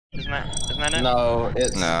Isn't that it? No,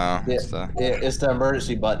 it's it's the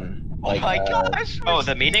emergency button. Oh my gosh! Oh,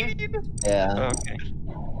 the meeting? Yeah. Oh, okay.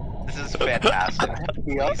 This is fantastic.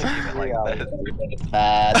 Please keep it like this.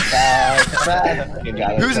 Fast.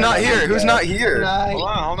 Who's not here? Who's not here?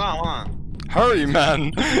 Hold on. Hurry,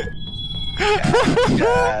 man.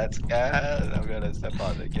 Gas. I'm gonna step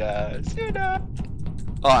on the gas. You know.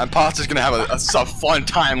 Oh, Imposter's gonna have a fun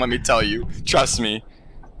time, let me tell you. Trust me.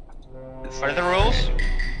 What are the rules?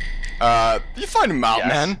 You find him out,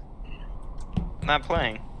 man. I'm not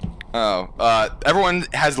playing. Oh, everyone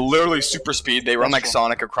has literally super speed. They run like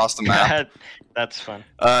Sonic across the map. That's fun.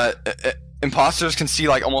 Imposters can see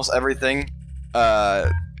like almost everything.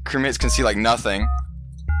 Crewmates can see like nothing.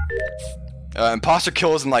 Imposter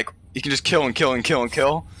kills and like you can just kill and kill and kill and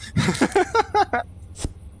kill.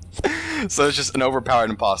 So it's just an overpowered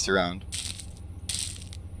imposter round.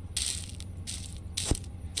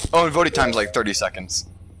 Oh, and voting time's like 30 seconds.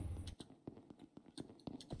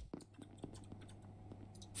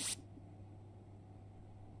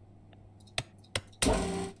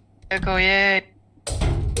 Go yet.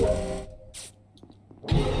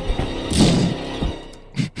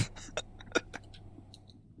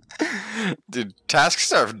 Dude,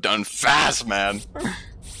 tasks are done fast, man.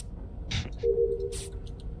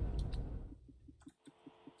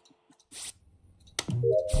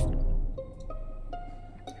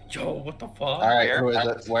 Yo, what the fuck? Alright, who is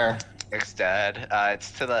it? Where? Nick's dead.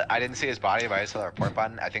 It's to the. I didn't see his body, but I saw the report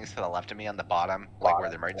button. I think it's to the left of me on the bottom, like where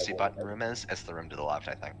the emergency button room is. It's the room to the left,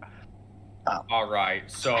 I think.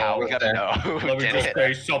 Alright, so How we gotta know who let me did just it.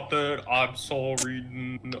 say something. I'm sorry.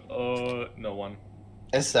 No one.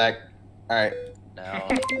 It's Zach. Alright. No,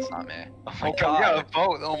 it's not me. Oh my god.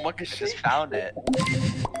 Vote. Oh my gosh. I just found it.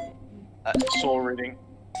 Soul reading.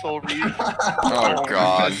 Soul reading. Oh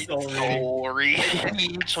god. Soul reading.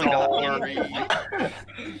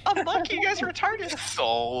 Unlucky, you guys are retarded.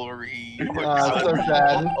 Soul reading. Oh, so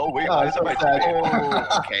sad. Oh wait, Oh, why is so my sad. Oh,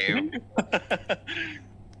 okay.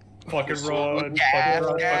 Fucking run. Gas,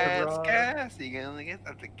 Fucking gas, run. gas. You gonna get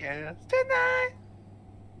the gas tonight.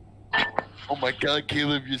 Oh my god,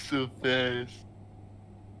 Caleb, you're so fast.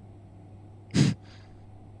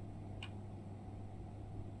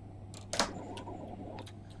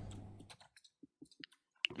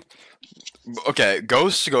 Okay,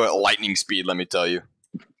 ghosts go at lightning speed, let me tell you.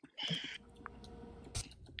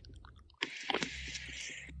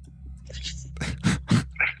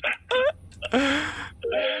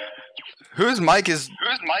 Whose mic is...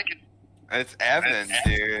 It's Evan,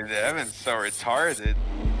 dude. Evan's so retarded.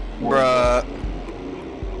 Bruh.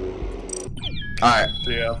 Alright.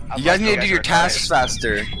 Yeah. You guys need to do your tasks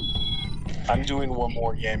faster. I'm doing one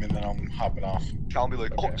more game and then I'm hopping off. I'll be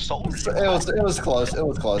like, oh, soul reading. It was close. It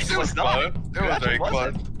was close. It was not. It was very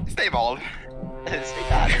close. Stay bald.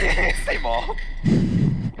 Stay bald.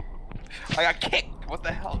 I got kicked. What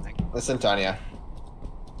the hell? It's Antonio.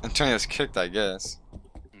 Antonio's kicked, I guess.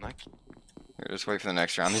 Here, just wait for the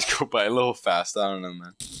next round. These go by a little fast. I don't know,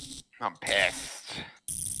 man. I'm pissed.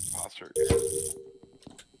 Imposter.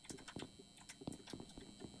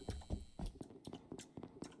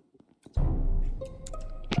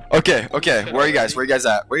 Okay, okay. Where are you guys? Where you guys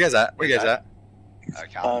at? Where you guys at? Where you guys at?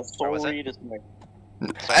 Calvin, Soul where was it? read is me.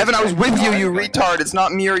 Evan, I was with you, you retard. It's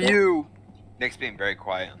not me or you. Nick's being very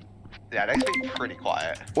quiet. Yeah, Nick's being pretty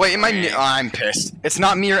quiet. Wait, am I? I'm pissed. It's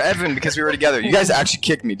not me or Evan because we were together. You guys actually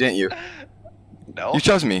kicked me, didn't you? No. You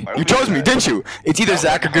chose me. You chose me, didn't you? It's either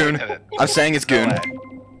Zach or Goon. I'm saying it's Goon.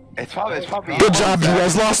 It's probably. Good job, you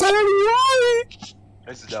guys lost anyway.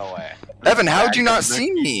 There's no way. Evan, how would you not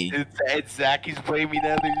see me? It's Zach. He's blaming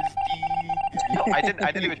others. No, I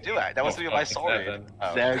didn't even do it. That wasn't even my soul reading.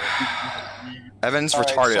 Oh. Zach. Evan's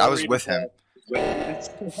retarded. I was with him.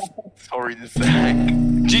 Sorry to Zach.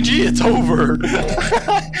 GG, it's over.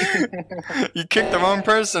 You kicked the wrong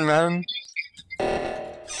person, man.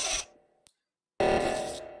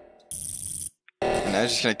 And I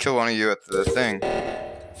was just gonna kill one of you at the thing.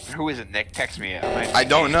 Who is it, Nick? Text me. I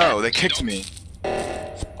don't know. They kicked me.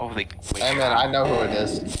 Oh, they. Wait, I mean, I know who it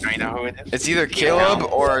is. I know who it is. It's either Caleb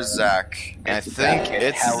or Zach. And I think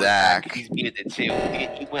it's Zach. He's muted it too.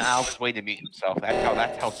 He went out of his way to mute himself.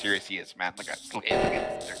 That's how serious he is, man. Look at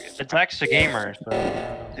serious. It's X a gamer, so.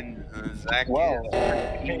 And Zach Well, is.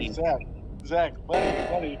 hey Zach,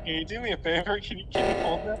 buddy, can you do me a favor? Can you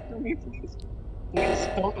hold that for me, please? Please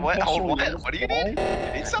don't. What? Hold what? What do you need?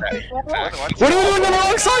 You need something? What are you doing on the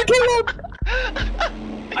wrong side, Caleb?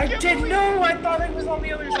 I didn't know. I thought it was on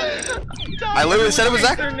the other side. I literally said it was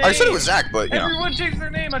Zach. I said it was Zach, but you know. Everyone changed their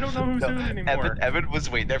name. I don't know who's who anymore. Evan was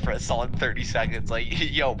waiting there for a solid 30 seconds. Like,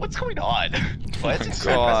 yo, what's going on? What?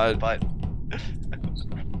 God. But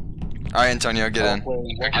Alright, Antonio, get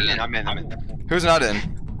in. I'm in. Who's not in?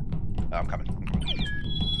 Oh, I'm coming.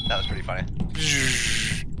 That was pretty funny.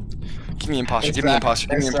 Give me imposter, It's give me Zach. imposter,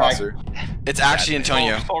 give me It's imposter. It's actually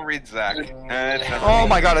Antonio. Soul read Zach. Oh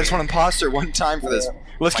my god, I just want imposter one time for this.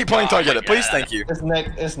 Let's keep playing until I get it, please, thank you. It's Nick.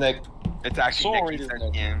 It's Nick. It's actually Soul Nick. read He is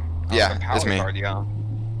sent in. Yeah, Power it's me. card, yeah.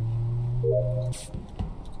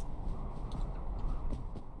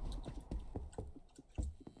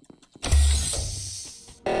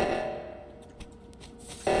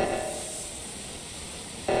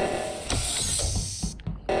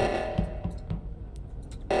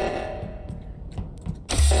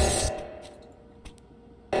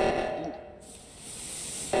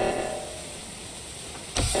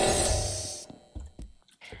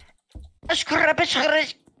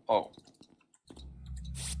 Oh.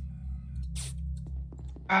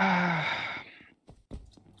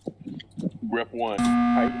 Rep 1.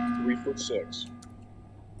 Height 3'6".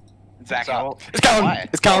 Zach, So- It's Calin! Why?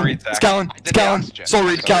 It's Calin! Sorry, It's Zach. Calin! I It's did the Calin! oxygen. Soul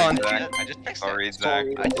read, Calin! I just fixed Sorry, it. Zach.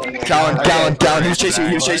 Calin, Calin, Calin, who's chasing me?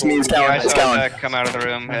 Who's chasing me? I It's saw Calin. Zach come out of the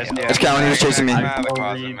room. It's Calin, who's chasing me? I Out of the will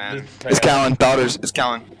closet, read man. this It's Calin, Thoters, it's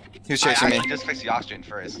Calin. Who's chasing I me? actually just fixed the oxygen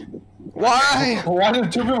first. Why? Why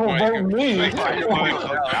did 2 people vote me?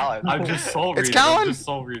 I'm just soul reading. It's Calin. I'm just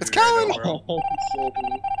soul reading. It's Calin. right now, bro.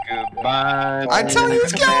 Goodbye. I tell you,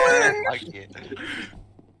 it's Calin!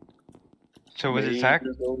 So was it Zach?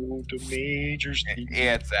 Yeah,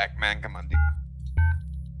 it's Zach, man. Come on, dude.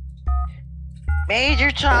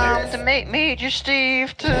 Major Tom to make Major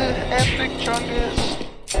Steve to Epic Chungus.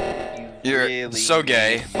 You're so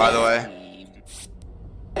gay, by the way.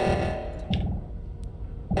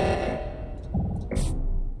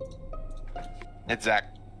 It's Zach.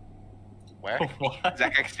 Where? What?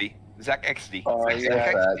 Zach XD. Zach XD. Oh,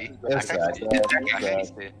 yeah, it's Zach.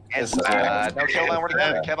 It's Zach. Zach. No, Caleb and I were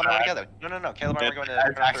together. Caleb and I were together. No. Caleb and I were going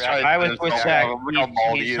to. I was with Zach. Look how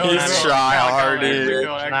moldy he He's is. He's try hard, Actually, dude.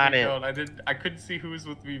 no, actually, Not it. no, I couldn't see who was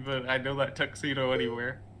with me, but I know that tuxedo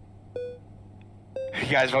anywhere. You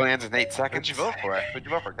guys only answered in 8 seconds. Who'd you vote for? Who'd you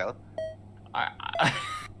vote for, Caleb? I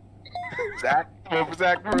Zach. Vote for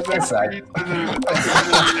Zach. Vote for It's Zach.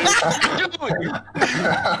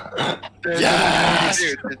 Yes!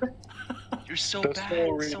 You're so The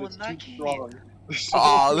soul read so is too unlucky. strong.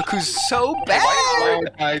 Aw, look who's so bad! Oh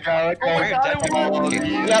my god.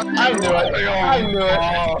 Yep, I knew it. I knew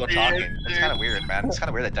it. People talking. It's kind of weird, man. It's kind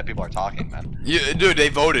of weird that dead people are talking, man. You, dude, they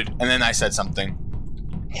voted, and then I said something.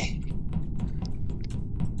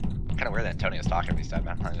 Kind of weird that Antonio's talking to me instead,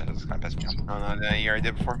 man. That's kind of pissed me off. No, you already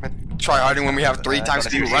did before, man. Try harding when we have 3 times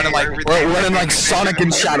don't speed. see Running like everything. we're running like Sonic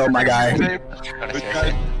and Shadow, my guy. Alright,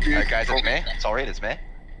 guys, it's me. It's alright, it's me.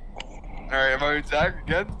 Alright, vote Zach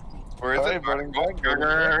again. Where is it? Voting Zach. Go.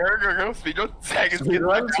 Speedrun. Zach is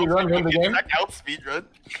Speedrun, win the game. Zach out speedrun.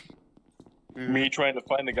 Me trying to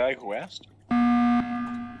find the guy who asked?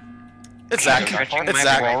 It's Zach. It's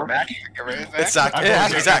Zach. It's Zach. It has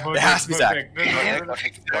to be Zach. It has to be Zach.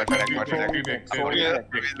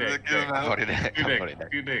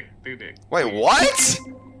 Wait, what?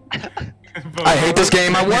 I hate this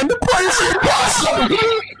game. I wanted to play this.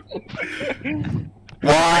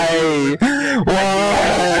 Why?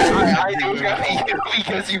 Why?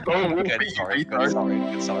 Because you voted with me.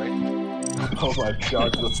 Sorry. Oh my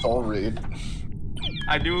god, the soul read.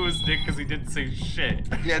 I knew it was Nick because he didn't say shit.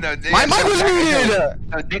 Yeah, no, My mic was muted.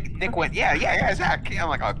 No, Nick went, yeah, Zach. I'm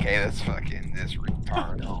like, okay, that's fucking this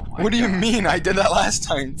retard. Oh my What do you God. mean? I did that last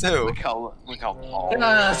time too. Look how tall.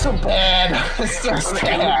 So bad. It's so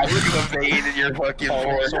sad. Look at the vein in your fucking Soul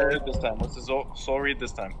forehead. read this time. What's the soul read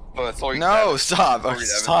this time? Oh, sorry, No, stop. Sorry, Evan.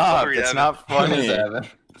 Stop. Sorry, It's Evan. not funny. Evan.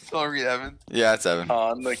 Sorry, Evan. Yeah, it's Evan.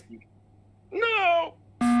 Unlucky. No!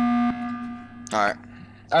 Alright.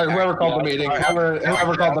 Alright, whoever called the meeting,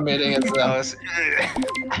 whoever called the meeting, it's them.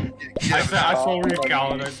 I soul read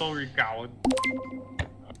Calin. I soul read Calin.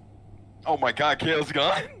 Oh my God, Kale's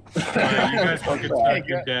gone. Yeah, you guys fucking suck.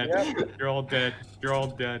 You're dead. You're all dead. You're all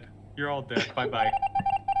dead. You're all dead. Bye bye.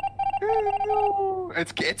 No,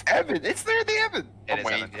 it's Evan. It's literally Evan. It is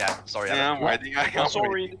Evan. Yeah, sorry, Yeah, Evan. I'm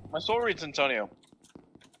waiting. My soul read's Antonio.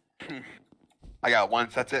 I got one.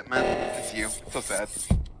 That's it, man. It's you. So sad.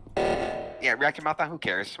 Yeah, react your mouth on. Who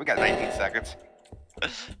cares? We got 19 seconds.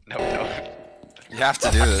 No. You have to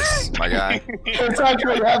do this, my guy. It's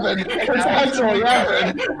actually Evan. It's actually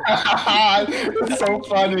Evan. It's so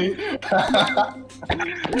funny.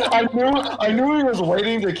 I knew he was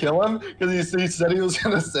waiting to kill him because he said he was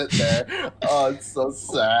gonna sit there. Oh, it's so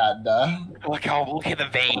sad. Look at the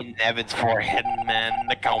vein in Evan's forehead, man.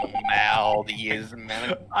 Look how mild he is,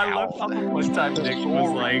 man. I love how the one time Nick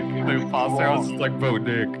was like the imposter. I was just like, vote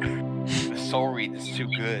Nick. The soul read is too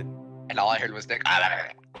good. And all I heard was Nick.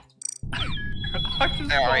 Alright,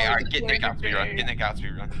 get Nick out speedrun. Get Nick out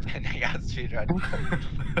speedrun. Nick out speedrun.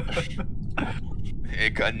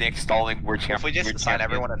 Nick stalling. We're champions. If we just assign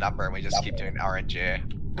everyone a number and we just keep doing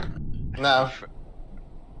RNG. No.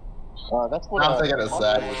 That's what I'm thinking it's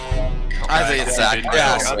Zach. I think it's Zach.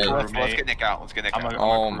 Yeah, Let's get Nick out. Let's get Nick out.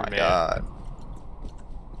 Oh my god.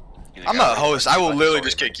 I'm a host. I will literally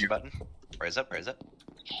just kick you. Button. Where is it? Where is it?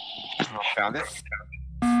 Found it.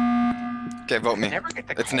 Okay, vote me.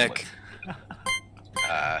 It's Nick.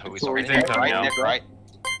 Who we Sorry, sorting? Zach. Right, Nick, right.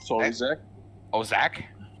 Sorry, Zach. Oh, Zach?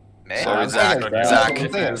 Me? Sorry, Zach. Zach.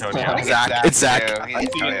 Zach. It's Zach. I I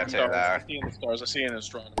see see it in it the stars. I see it in the stars. I see it in the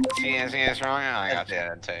strong. See it's wrong? I got you.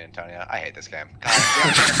 Antonio. I hate this game.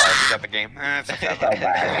 Got the game.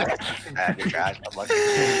 You're trash. I'm lucky.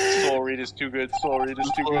 Soul Read is too good. Soul Read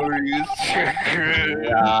is too good.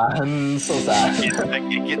 Yeah, I'm so sad.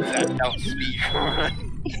 Get that out speed.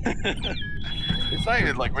 It's not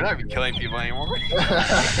even like we're not even killing people anymore.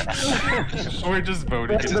 We're just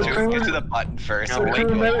voting. Get to the button first.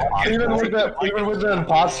 Even with the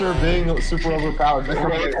imposter being super overpowered, they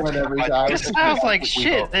win every time. This smells like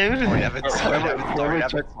shit, dude. Whoever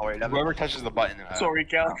touches the button. Sorry,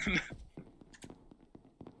 Cal.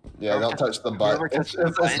 Yeah, don't touch the butt. Don't touch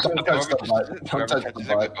the butt. Don't touch the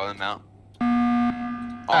butt.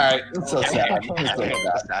 Alright, it's so sad. It's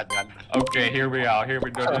so sad. Okay, here we are. Here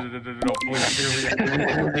we go. No, please,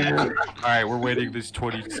 here we are. Alright, we're waiting this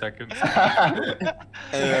 20 seconds.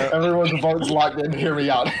 Everyone's vote's locked in. Hear me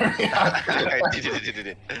out. Hear me out.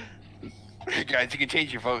 Guys, you can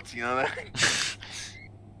change your votes, you know that?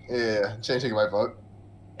 Yeah, changing my vote.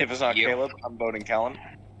 If it's not Caleb, I'm voting Calin.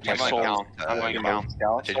 I'm going Calin. I'm going Calin.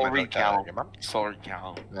 Soul Read Calin. Soul Read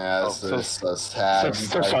Calin. Yeah, this is so sad.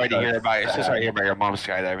 So sorry to hear about it. So sorry to hear about your mom's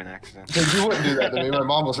skydiving accident. Dude, you wouldn't do that to me. My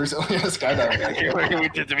mom was recently in a skydiving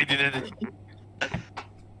accident. We did it.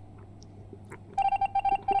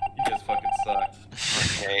 You guys fucking suck.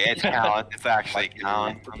 Okay, it's Calin. It's actually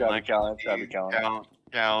Calin. It's gotta be Calin. It's gotta be Calin.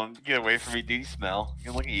 Calin, get away from me, dude. You smell.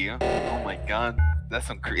 Look at you. Oh my god. Is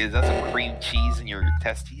that some cream cheese in your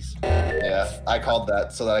testes? Yeah, I called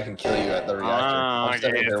that so that I can kill you at the reactor. I'm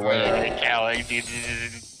standing there waiting. Calin.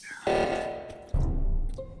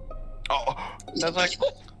 Oh, That's like.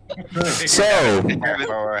 So, No,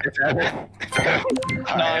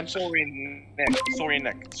 I'm sorry, Nick. Sorry,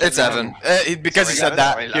 Nick. it's Evan. Because he said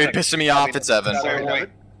that, you're pissing me off. It's Evan. wait.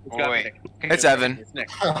 It's Evan. It's Nick.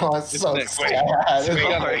 Oh, it's so Nick. sad.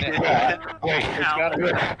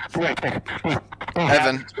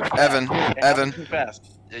 Evan. Too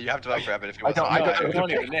fast. Yeah, you have to vote for Evan if you want. No,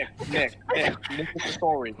 Antonio, Nick is the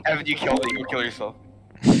soul read. Evan, you killed it. You kill yourself.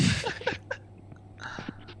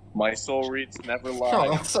 My soul reads never Oh,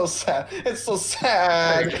 lie. it's so sad. It's so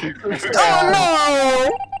sad. Oh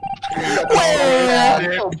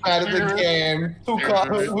I'm so bad at the game.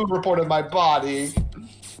 Who reported my body?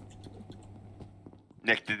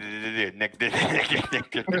 Nick did.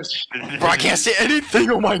 Bro, I can't say anything.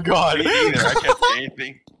 Oh my god. Me neither. I can't say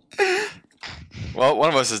anything. Well, one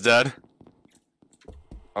of us is dead.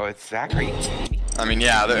 Oh, it's Zachary. I mean,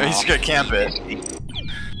 yeah, he's gonna camp it.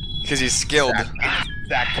 Because he's skilled.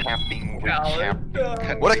 Zach camping.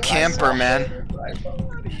 What a camper, man.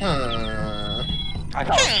 I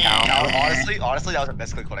thought it was Calin. Honestly, that was a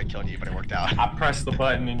misclick when I killed you, but it worked out. I pressed the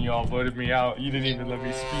button and you all voted me out. You didn't even let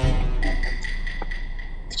me speak.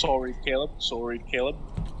 Soul read Caleb. Soul read Caleb.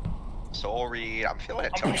 Soul read. I'm feeling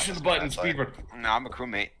it. I'm pushing the button, speedrun. No, I'm a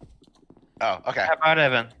crewmate. Oh, okay. How about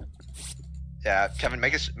Evan? Yeah, Kevin,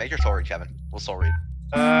 make your soul read, Kevin. We'll soul read.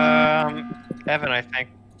 Evan, I think.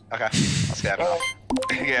 Okay, let's get Evan off.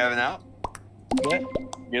 Get Evan out.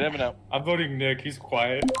 Get Evan out. I'm voting Nick. He's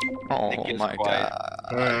quiet. Oh Nick is my quiet.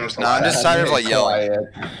 god. No, I'm just tired of like yelling.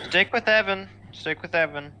 Stick with Evan. Stick with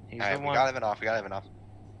Evan. He's Alright, the we one. got Evan off.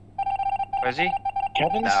 Where's he?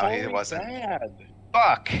 Kevin's No, soul he read wasn't. bad.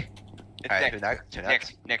 Fuck. It's Alright, Nick. who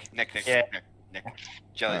next? Nick. Yeah.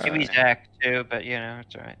 Jelly's Maybe Zach too, but you know,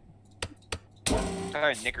 it's alright.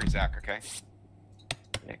 Nick or Zach, okay?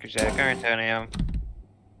 Nick or Zach or Antonio.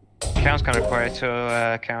 Count's kind of quiet,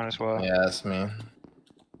 so Count as well. Yeah, that's me.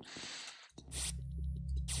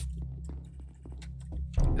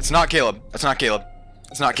 It's not Caleb. It's not Caleb.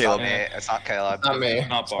 It's not It's not Caleb. me. It's not Caleb. Not me. It's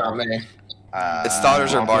not It's not me. It's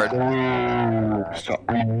Thoters or Bard.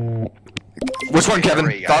 Which one,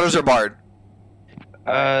 Kevin? Thoters or Bard?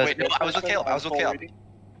 Wait, no, I was with Caleb.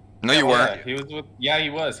 No, you weren't. He was with. Yeah,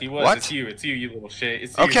 he was. He was. What? It's you. It's you, you little shit.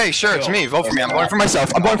 It's you. Okay, sure, it's me. Vote for me. I'm voting for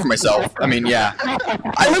myself. I'm voting for myself. I mean, yeah.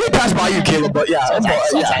 I literally passed by you, Caleb, but yeah,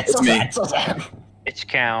 it's me. It's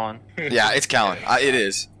Callan. Yeah, it's Calin. It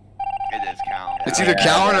is. It is Calin. It's either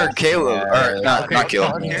Calin or Caleb, or not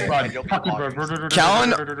Caleb.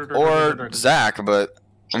 Calin or Zach, but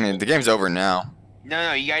I mean the game's over now.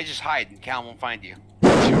 No, you guys just hide and Cal won't find you.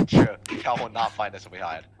 True. Cal will not find us if we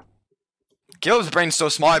hide. Caleb's brain's so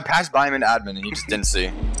small, I passed by him in admin and he just didn't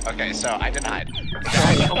see. Okay, so I didn't hide.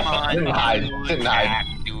 Come on, Didn't hide. Didn't hide.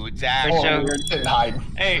 Dude, Zach. Oh, didn't hide.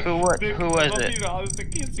 Hey, Who was it? I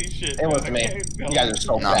can't see shit. It was me. You guys are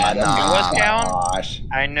so Nah, bad. nah. Oh Was my Calin? gosh.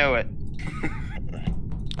 I know it.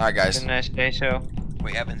 Alright guys. Didn't I say so?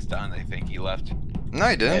 Wait, Evan's done. I think he left. No,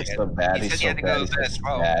 he didn't. He's so bad. He He's said so he had to go bad. to He's so bed as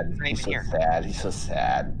well. sad. He's not He's even so here. sad. He's so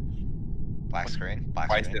sad. Black screen. Black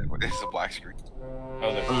Why is screen. this is a black screen?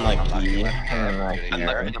 Unlucky. Unlucky.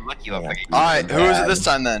 I'm lucky you left like Alright, who is it this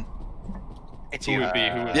time then? it's Who you. would be?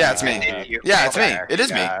 Yeah, it's me. Yeah, it's me. It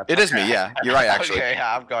is me. It is me, yeah. You're right, actually. Okay,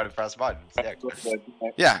 yeah, I'm going to press buttons. Yeah.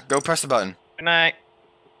 Yeah, go press the button. Good night.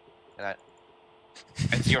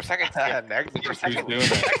 It's your second step. Next. It's your second. doing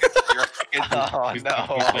that? Your second. Oh Who's no.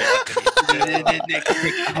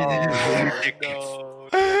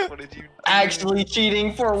 What did you do? Actually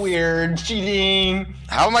cheating for weird. Cheating.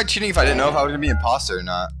 How am I cheating if I didn't know if I was gonna be imposter or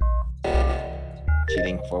not?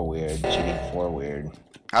 Cheating for weird. Cheating for weird.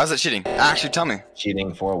 How's that cheating? Actually, tell me.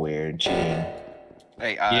 Cheating for weird. Cheating.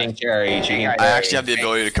 Hey, Cheating cherry. Cheating. guys. I actually have the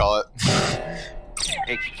ability to call it.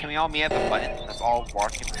 hey, can we all meet at the button? Let's all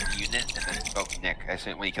walk into the unit and then vote Nick. I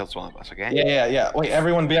said when he kills one of us, okay? Yeah. Wait,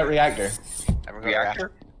 everyone be at reactor. Everyone go to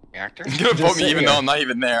reactor? Reactor? You're gonna Just vote me sit even here. though I'm not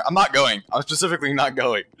even there. I'm not going. I'm specifically not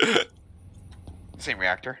going. Same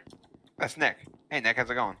reactor. That's Nick. Hey, Nick, how's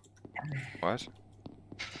it going? What?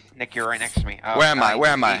 Nick, you're right next to me. Where am I?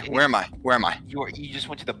 Where am I? Where am I? Where am I? You just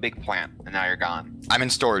went to the big plant and now you're gone. I'm in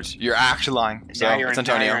storage. You're actually lying. So Now you're it's in,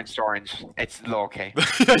 now Antonio. you're in storage. It's okay. I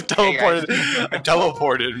teleported. Hey, I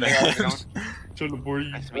teleported, Hey, how's it man.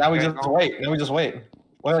 going? Nice to meet Now we you just guys. wait. Now we just wait.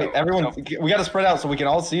 Wait, everyone. We gotta spread out so we can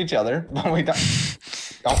all see each other. But we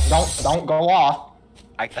don't go off.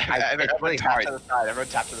 It's Everyone really tap hard. to the side. Everyone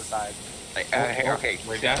tap to the side. Like, hey, okay.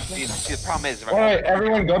 See, the problem is, if I Wait,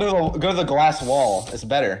 everyone go to the glass wall. It's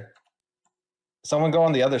better. Someone go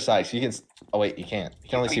on the other side. So you can. Oh wait, you can't. You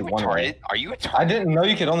can only Are see you one retarded? way. Are you retarded? I didn't know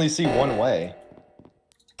you could only see one way.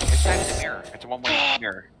 It's not in the mirror. It's a one-way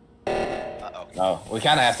mirror. Uh-oh. Oh, we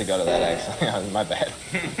kind of have to go to that actually. My bad.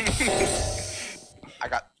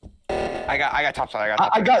 I got top side.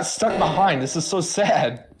 I got stuck behind. This is so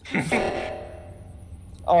sad.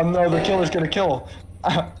 Oh no, the killer's gonna kill.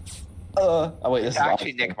 Oh wait, this It's is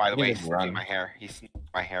actually awesome. Nick, by the You way. just He's run. sniffing my hair. He's sniffing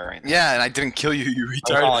my hair right now. Yeah, and I didn't kill you, you I'm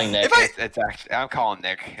retard. calling Nick. If I- It's actually. I'm calling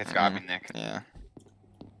Nick. It's gotta be Nick. Yeah.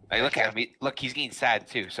 Like, look at him. Look, he's getting sad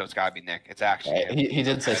too. So it's gotta be Nick. It's actually. him. He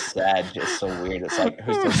did say sad. It's so weird. It's like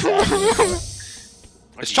who's so sad? Look,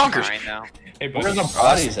 It's he's Chonkers. crying now. Hey, Where's buddy. the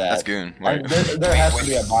bodies That's at? Goon. There has to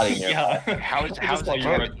be a body here. Yeah. How's Just while it you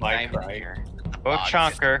were Kevin at my Diamond cry. here? Vote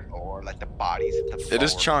Chonker. Or like the bodies at the floor. It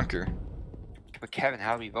is Chonker. But Kevin,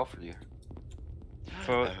 how do we vote for you?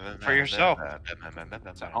 Vote for yourself.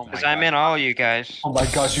 Oh my Because I'm in all you guys. Oh my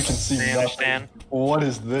gosh, you can see I nothing. understand. What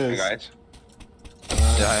is Hey this? guys.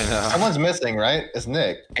 Yeah, I know. Someone's missing, right? It's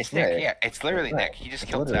Nick. It's Nick. Yeah, it's literally Nick. He just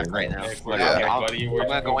killed Literally Zach right Nick. now. Hey, Look, Yeah. I'm buddy, where'd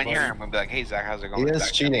gonna you go go, in here buddy? and I'm gonna be like, hey Zach, how's it going? He is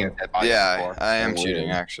Zach, cheating. that body on the Yeah, floor. I am So cheating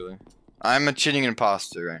weird. actually. I'm a cheating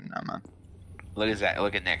imposter right now, man. Look at that.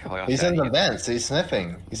 Look at Nick. Look how He's sad in the he is. vents. He's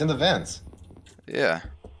sniffing. He's in the vents. Yeah.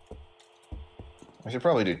 I should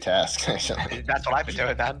probably do tasks. Actually, That's what I've been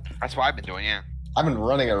doing, man. That's what I've been doing. Yeah. I've been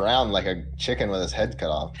running around like a chicken with his head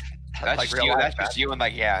cut off. That's Like just real you. life, That's just you. And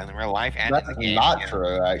like, yeah, in real life and That's in the game. not you know.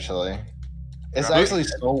 true, actually. It's Really? actually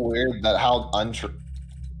so weird that how untrue.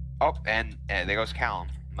 Oh, and there goes Calum.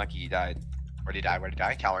 Lucky he died. Where'd he die? Where'd he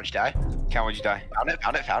die? Cal, where'd you die? Cal, where'd you die?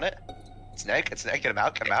 Found it. It's Nick. It's Nick. Get him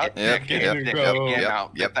out. Get him out. Yep, Nick, yep, Nick, yep, Nick, yep, get him yep,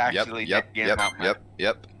 out. yep, It's actually yep, Nick, get him out, man.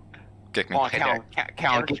 yep. Kick me. Come on, Okay, Cal.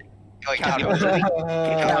 Cal, Nick. Cal, Cal,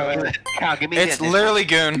 give me Cal, give me It's the- literally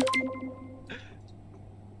Goon.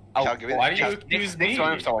 Oh, Cal, give me Why the- do you Cal- accuse Nick's me?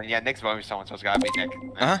 voting for someone. Yeah, Nick's voting for someone, so it's gotta be Nick.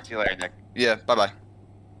 Uh-huh. See you later, Nick. Yeah, bye-bye.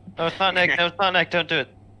 No, it's not Nick. No, it's not Nick. Don't do it.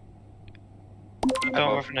 Don't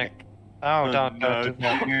vote for Nick. Oh, don't do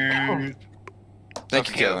that. Thank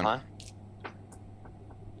you, Caleb, Caleb. huh?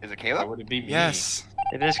 Is it Why Caleb? would it be me? Yes.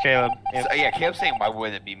 It is Caleb. Yep. So, yeah, Caleb's saying, why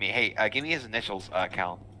wouldn't it be me? Hey, give me his initials,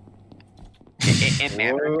 Cal. In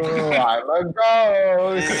Mandarin. Ooh, I'm a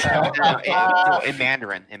ghost. In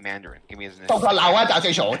Mandarin. In Mandarin. Give me his 动 initials. 个老外打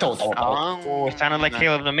这手，动动。 Oh, It sounded like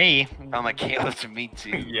Caleb to me. I'm like Caleb to me too.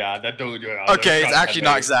 Yeah, that dude. Okay, it's actually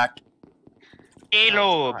not Zach.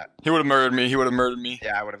 Caleb. He would have murdered me. He would have murdered me.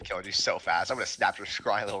 Yeah, I would have killed you so fast. I would have snapped your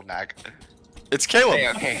scrawny little neck. It's Caleb.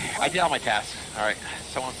 Okay. I did all my tasks. All right.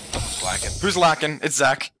 Someone's slacking. Who's lacking? It's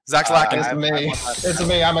Zach. Zach's lacking. It's me. It's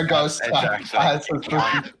me. I'm a ghost. I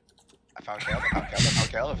found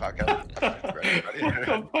Caleb. What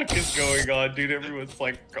the fuck is going on, dude? Everyone's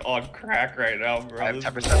like on crack right now, bro. I have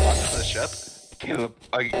 10% left for the ship. Caleb,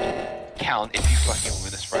 Calin, if you fucking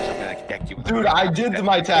win this prize, I'm gonna deck you with Dude, I did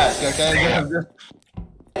my task, okay?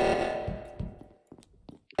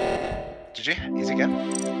 Did you? Easy again?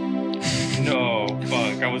 No,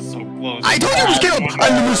 fuck, I was so close. I told you it was Caleb! I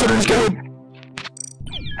knew it was Caleb!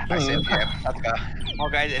 I saved the game. Let's go. Oh,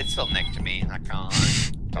 guys, it's still next to me. Not gonna lie.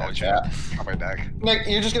 Oh, Yeah. I'll be back. Nick,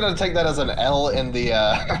 you're just gonna take that as an L in the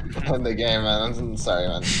in the game, man. I'm sorry,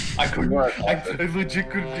 man. I couldn't. I legit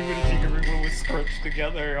couldn't do anything. Everyone was scrunched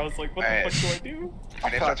together. I was like, what the fuck do I do? I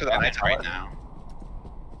need to talk to the It's right now.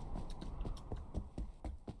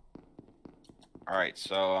 Alright,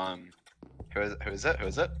 so, Who is it? Who's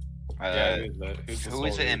that? who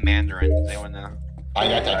is it in Mandarin? Does anyone know? I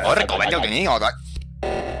got that.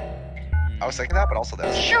 I was thinking that, but also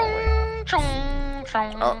that.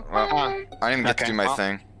 Oh, well, I didn't get to do my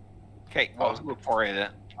thing. Okay, well, who reported it?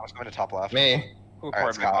 I was going to top left. Me. Who Alright,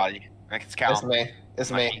 reported my body? Like, it's Cal. It's me.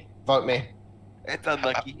 It's me. Vote me. It's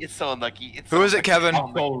unlucky. It's so unlucky. It's Who is it, Kevin?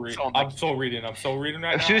 I'm so reading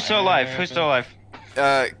right now. Who's still alive? Who's still alive?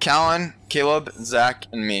 Calin, Caleb, Zach,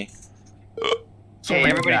 and me. Hey,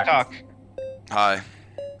 everybody talk. Hi.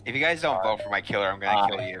 If you guys don't vote for my killer, I'm gonna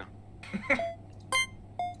kill you.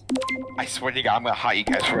 I swear to God, I'm gonna haunt you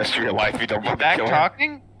guys for the rest of your life if you don't vote for Zach killer.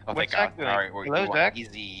 talking? Oh, What's thank Zach God. doing? Alright, Hello, Zach?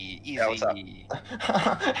 easy. Yeah, what's up?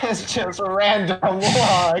 It's just a random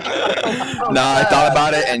walk. No, I thought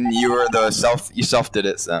about it, and you were the you self did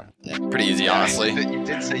it, so yeah, pretty easy, honestly. You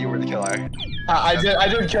did say you were the killer. I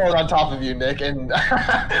did kill it on top of you, Nick, and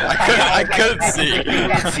I couldn't see.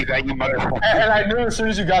 See that, you motherfucker. and I knew as soon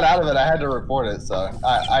as you got out of it, I had to report it. So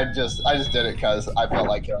I just did it because I felt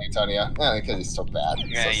like killing Antonio. Because he's so bad.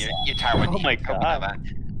 Yeah, So you're tired when Oh my you come God. out of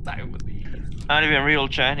that. Not even real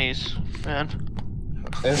Chinese, man.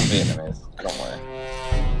 It's Vietnamese. Don't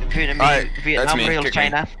worry. Vietnam, Alright, Vietnam, that's me. real Kick me.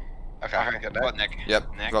 China. Okay, good What, night. Nick? Yep,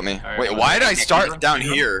 Nick? got me. Alright, Wait, well, why did I Nick, start Nick, down Nick.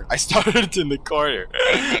 here? I started in the corner.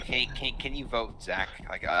 Can you vote Zach?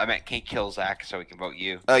 Like, I meant, can you kill Zach so we can vote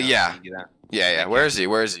you? Yeah. Can you do that? Yeah. Where is he?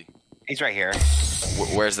 Where is he? He's right here.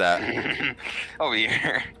 Where's that? Over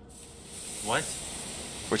here. What?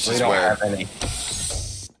 Which We is don't where? have any.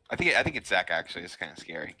 I think it's Zach actually. It's kind of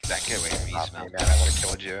scary. Zach, get away from me, Not smell. me, man. I would have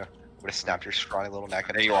killed you. Would have snapped your scrawny little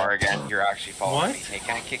neck. There you are again. You're actually following What? me. Hey,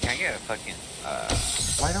 can I get a fucking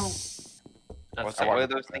Why don't? what's That's, that? What are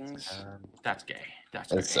those things? that's gay.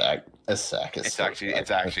 That's It's gay. Zach. It's Zach. It's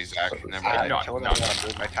actually Zach. Never I mind. No, killed no, him no. when I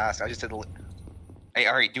moved my task. I just did the. Hey,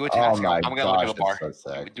 alright, do a Oh task. my I'm gonna look at the bar. gosh, it's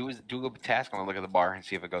so sick. Do a task. I'm gonna look at the bar and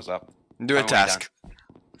see if it goes up. Do a I'm task.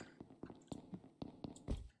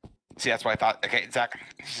 See, that's what I thought. Okay, Zach.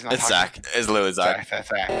 He's not It's talking. Zach. It's literally Zach. That's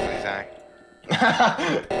Zach.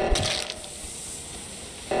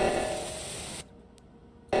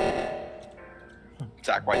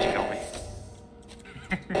 Zach, why'd you kill me?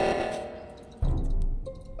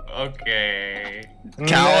 Okay.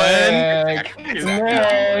 Calin? Nick. It's Nick.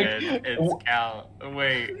 Calin. It's Cal.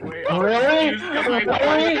 Wait. Really?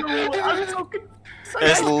 I'm so confused.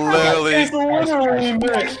 It's literally. It's literally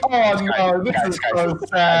Nick. Oh no, this is so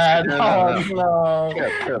sad. Oh no.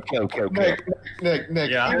 Nick.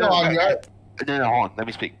 Yeah. You know I'm right. No, hold on. Let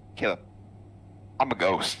me speak. Caleb. I'm a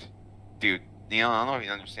ghost. Dude, I don't know if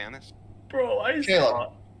you understand this. Bro, I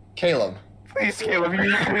Caleb. Caleb. Please, Caleb.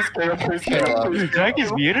 Please, Caleb. Zach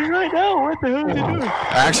is muted right now. What the hell is he doing?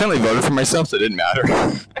 I accidentally voted for myself, so it didn't matter.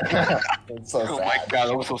 It's so Oh sad. my God,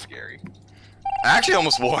 that was so scary. I actually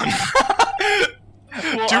almost won.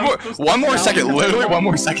 Well, One more second. Literally, one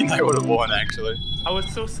more second, I would have won. Actually. I was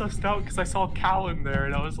so sussed out because I saw Calin there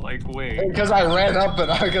and I was like, wait. Because I ran up and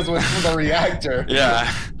because with the reactor. Yeah.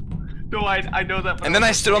 No, I know that. But And then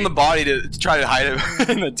I stood on the body to try to hide it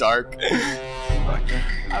in the dark.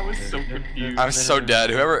 I was so confused. I was so dead.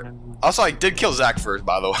 Whoever. Also, I did kill Zach first,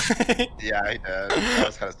 by the way. Yeah, I did. That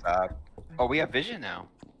was kind of sad. Oh, we have vision now.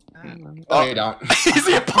 Oh, you don't. He's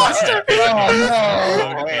the imposter.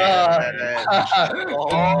 Oh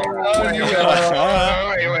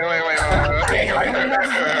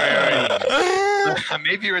I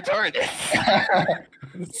may be retarded.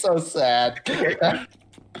 It's so sad.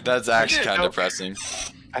 That's actually kind of depressing.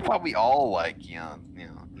 I thought we all like, You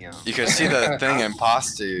can see the thing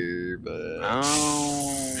imposter, but.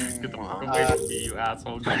 Oh. Get the fuck away from me, you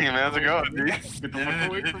asshole. Hey, man, how's it going, dude? Get the fuck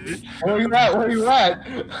away from me. Where you at? Where you at?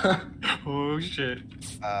 Oh shit.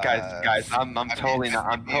 Guys, I'm totally not.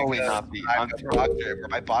 I'm totally not the. I'm a doctor. Where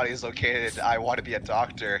my body is located, I want to be a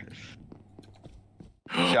doctor.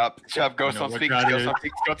 Chub, go I know some what speak. that Go is. some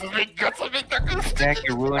speak. Go some speak. Go some speak. Zach,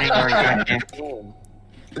 you're ruining our goddamn game.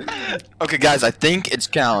 Okay, guys, I think it's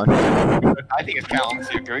Calin. I think it's Calin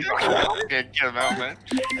too. Can we go get him out, man?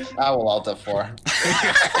 I will alt F4.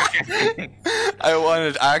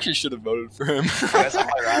 I actually should have voted for him. That's all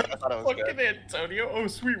right. I thought it was Look good. at Antonio. Oh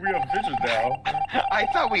sweet, we have vision now. I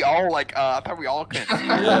thought we all like. I thought we all could.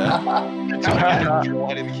 Control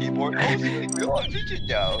hitting the keyboard. Oh, sweet, we all vision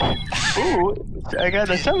now. Ooh, I got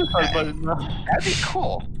the sabotage button now. That'd be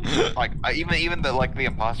cool. Like even the the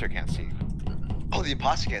imposter can't see. Oh, the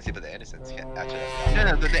imposter can't see, but the innocents can't. Actually,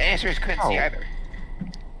 No, the answers couldn't see Oh. either.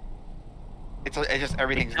 It's just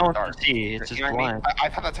everything's in No the one dark. can see. It's just You know what I mean? blind. I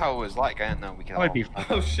thought that's how it was like. I didn't know we could. That would be fun.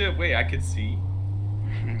 Oh shit, wait, I can see.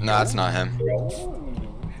 No, that's not him.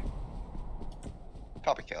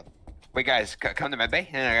 probably killed. Wait, guys, come to medbay.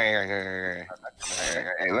 Hey,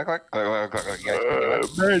 look. You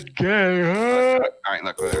guys, Medgay, all right,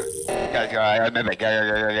 look. Guys, medbay.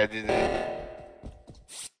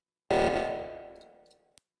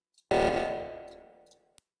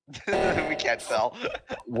 We can't tell.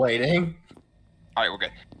 Waiting. All right, we're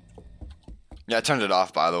good. Yeah, I turned it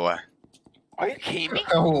off, by the way. Are you kidding me?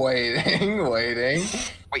 Waiting.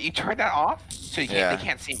 Wait, you turned that off? So Yeah. they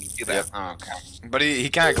can't see me do that? Yep. Oh, okay. But he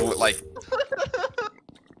kind of like.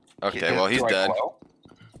 Okay, well he's Do I dead. glow?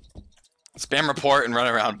 Spam report and run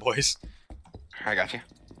around, boys. I got you.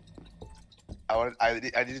 I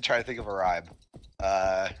need to try to think of a rhyme.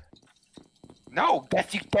 No, dead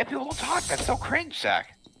people don't talk. That's so cringe,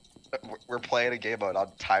 Zach. We're playing a game mode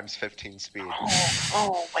on times 15 speed.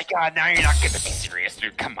 Oh my god, now you're not gonna be serious,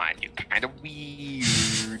 dude. Come on, you're kind of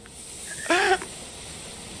weird.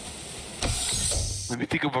 Let me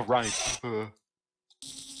think of a rhyme.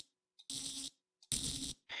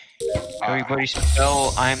 Everybody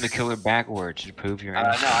spell "I am the killer" backwards to prove you're No,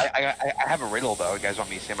 I have a riddle though. You guys want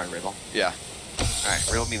me to say my riddle? Yeah. All right,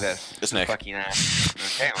 riddle me this. It's Nick. Fucking ass.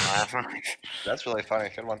 Okay, well, that's fine. That's really funny.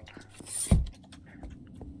 Good one.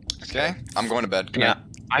 Okay, I'm going to bed. Good Yeah.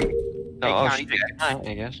 night. Oh, County shit, Jack. good night,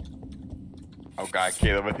 I guess. Oh god,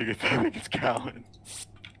 Caleb, I think it's Calvin.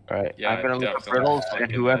 Alright, Yeah, I'm gonna look up definitely. riddles, and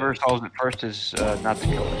whoever solves it first is not the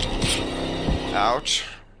killer. Ouch.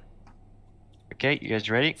 Okay, you guys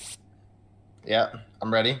ready? Yeah,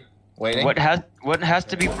 I'm ready. Waiting. What has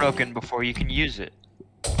to be broken before you can use it?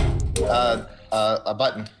 A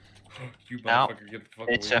button. You Now, motherfucker, get the fuck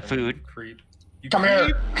it's away a from me, food. you creep. You Come creep.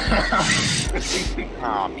 here.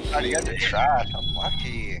 Oh, God, you guys are trash. I'm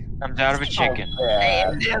lucky. Comes out of a chicken. Hey,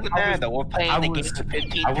 it doesn't matter though. We're playing the game to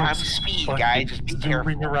 15 I was times speed, fucking guys. Just be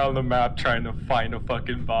careful. zooming around the map trying to find a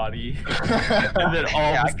fucking body. And then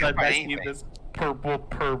all Yeah, I of a can sudden find I see anything. this purple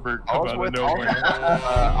pervert I come was out of with nowhere.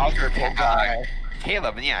 I was with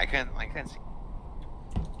Caleb, and yeah, I couldn't see.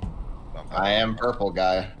 I am purple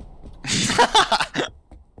guy.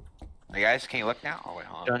 Hey guys, can you look now? Oh wait,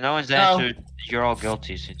 hold So on. no one's No. answered. You're all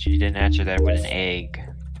guilty since you didn't answer that with an egg.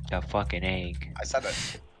 A fucking egg. I said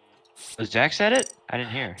it. Oh, Zach said it? I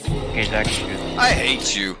didn't hear. Okay, Zach is good. I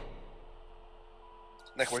hate you.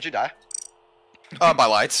 Nick, where'd you die? By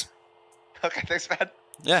lights. Okay, thanks, man.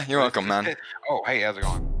 Yeah, you're welcome, man. Oh, hey, how's it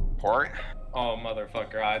going? Port? Oh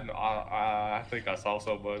motherfucker, I think I saw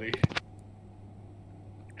somebody.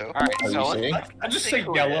 All right, Are so you let's I just see say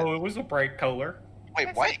who it yellow. It was a bright color. Wait,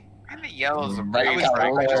 what? I think yellow's a Bright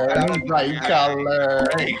bright color.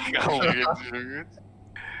 dude.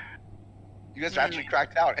 You guys actually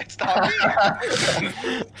cracked out. It's not me.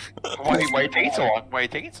 Why you taking so long? Why you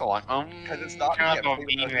taking so long? 'Cause it's not me, That I'm on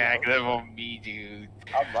thinking me, about man. you. That on me, dude.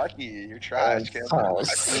 I'm lucky. You're trash, kid. So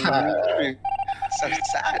sad. So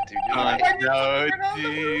sad, dude. You're Oh right. no,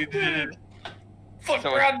 dude. Fuck,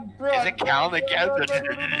 So, run, is it Calin again?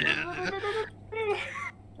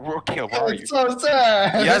 Okay, where are you? It's so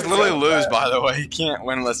sad. You guys literally lose, by the way. You can't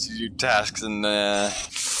win unless you do tasks and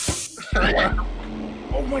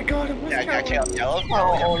Oh my god, it was Yeah, I can't yellow.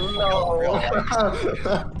 Oh no.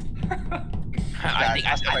 I think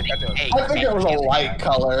I think it was a light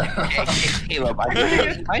color. Caleb, I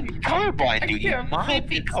think you might be colorblind, dude. You can't might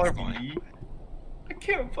be fucking colorblind. see. I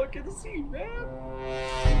can't fucking see, man. Oh,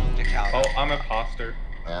 Oh, I'm imposter.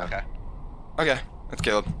 Yeah. okay, that's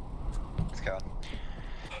Caleb. let's go.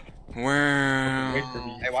 Where? Wait for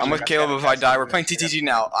me. Hey, watch I'm my with guys, Caleb guys, if I guys, die. We're guys, playing guys. TTG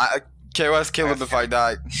now. KOS Caleb if I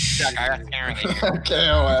die. Jack, I got Karen here.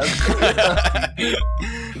 KOS.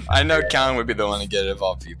 I know Calvin would be the one to get it of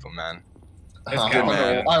all people, man. Good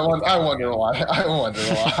man. I wonder why. I wonder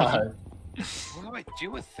why. What do I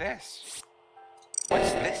do with this?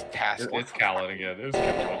 What's this task? It's Calin again. It's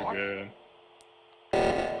Calin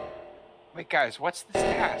again. Wait, guys, what's this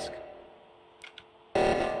task?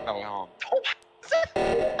 Oh,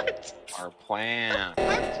 our plan.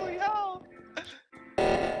 Actually, no.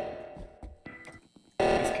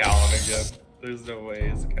 It's Calin again. There's no way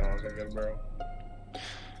it's Calin again, bro.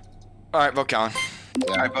 Alright, vote Calin.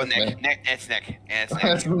 Yeah, Alright, vote it's me. Nick. It's Nick. And it's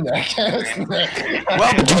It's Nick. Nick. It's Nick.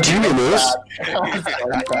 Well, did you lose? I'm so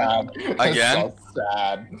sad. Again? I'm so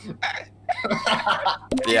sad.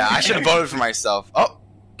 Yeah, I should have voted for myself. Oh,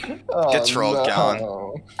 Oh, get trolled, Calin.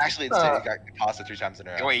 no. Actually, instead, you got Imposter 3 times in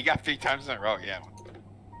a row. Wait, you got 3 times in a row, yeah.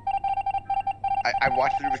 I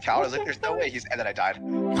watched through with Cal. I was like, "There's no way he's," and then I died.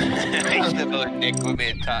 I should have voted Nick with me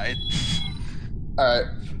and tied. Alright,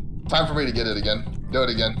 time for me to get it again. Do it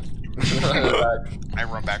again. I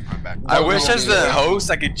run back. I wish as the host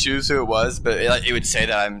I could choose who it was, but it would say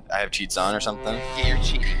that I have cheats on or something. Yeah, you're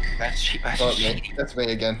cheating. That's cheating. Oh, me. That's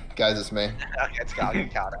me again. Guys, it's me. Okay, it's Cal. Get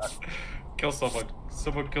Cal out. Kill someone.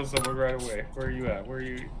 Someone kill someone right away. Where are you at? Where are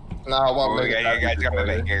you? No, I won't Oh, make it. yeah, you guys got my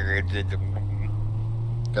back.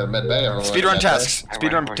 Got a med bay, everyone. Speedrun Med tasks. bay.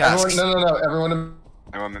 Speedrun Everyone- tasks. Everyone, no. Everyone in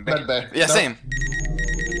I want my med back. bay. Yeah, No. same.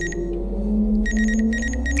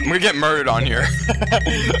 I'm gonna get murdered on here.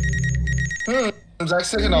 It's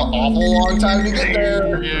actually taking an awful long time to get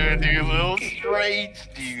there. Yeah, dude, a little strange,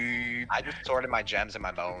 dude. I just sorted my gems and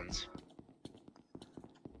my bones.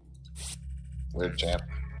 Weird champ.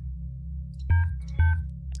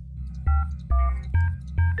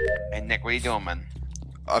 Hey, Nick, what are you doing, man?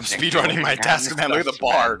 I'm speedrunning my task, man. Look at the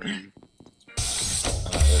bar.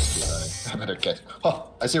 I better get.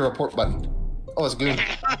 Oh, I see a report button. Oh, it's Goon.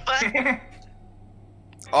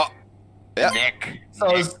 Oh, yeah. Nick. So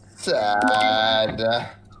Nick. sad.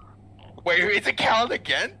 Wait, is it Calin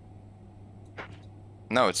again?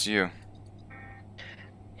 No, it's you.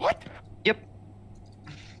 What?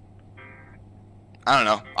 I don't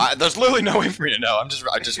know. There's literally no way for me to know.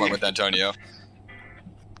 I just went with Antonio.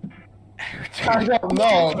 I don't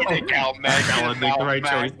know. Calin, man. Calin, make the right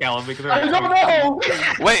choice. Calin, make the I right don't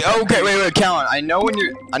choice. know. Wait, okay, wait, Calin. I know when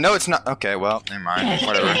you're. I know it's not. Okay, well, never mind.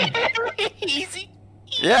 Whatever. Easy.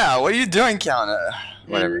 Yeah, what are you doing, Calin?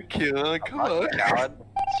 Whatever. Calin, come on. Calin.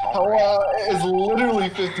 It's literally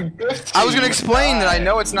 50-50. I was gonna explain that I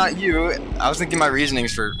know it's not you. I was thinking my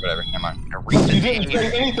reasonings for whatever. Never mind. You didn't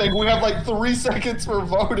say anything. We have like 3 seconds for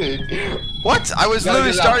voting. What? I was Gotta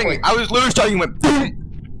literally get it out starting. quick. I was literally starting with boom.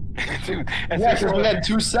 Dude, Yeah, because we had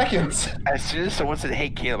 2 seconds. as soon as someone said, "Hey,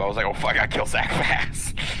 Caleb," I was like, "Oh fuck, I gotta kill Zach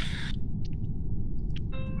fast."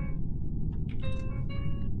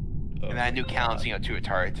 And I knew Calin's, too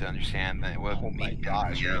retarded to understand that it wasn't Oh my me.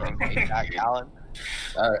 gosh, you're gonna take that, Calin.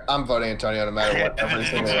 Alright, I'm voting Antonio no matter what. Every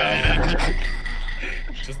single round.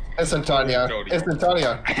 Just It's Antonio. It's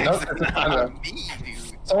Antonio. Nope, it's Antonio. Me, dude.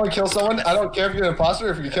 Someone kill someone. I don't care if you're an imposter.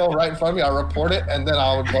 If you kill right in front of me, I'll report it and then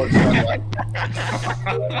I'll vote Antonio.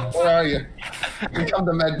 Where are you? You come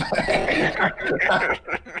to med bay.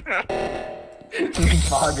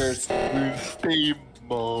 Foggers.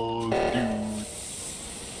 STAYMALD, dude.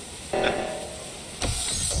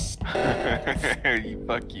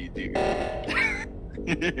 Fuck you, dude.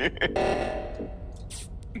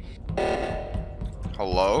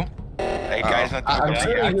 Hello? Hey guys, I'm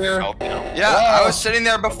sitting here. Yeah, Hello? I was sitting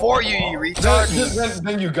there before you, you retard.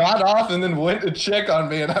 Then you got off and then went to check on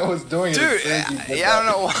me and I was doing it. Dude, as soon as you did yeah, I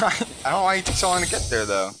that. don't know why. I don't know why you took so long to get there,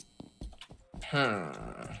 though.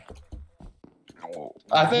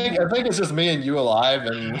 I think it's just me and you alive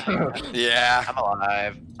and Yeah. I'm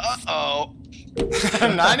alive. Uh-oh.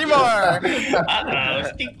 Not anymore. Uh-oh,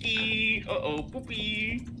 stinky. Uh-oh,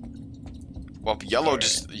 poopy. Well, yellow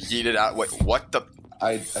just yeeted out. Wait, what the?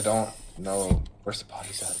 I don't know where's the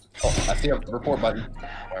bodies at. Oh, I see a report button.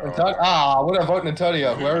 Where- What a vote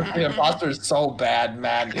Antonio. Whoever the imposter is so bad,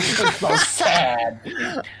 man. It's so sad.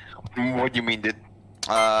 What do you mean, dude?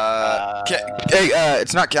 Hey,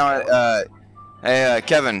 it's not Calvin. Hey,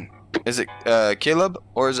 Kevin. Is it Caleb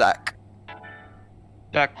or Zach?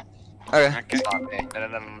 Zach. Okay, It's not me.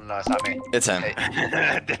 No, it's not me. it's him. Hey,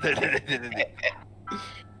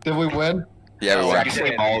 Did we win? Yeah, we won. Zach,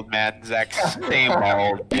 stay bald, man. Zach, stay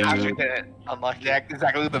bald, actually dude. didn't. Unlucky. Zach, look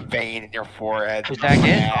at the vein in your forehead. Is that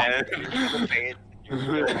it?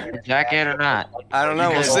 Is Zach it or not? I don't know.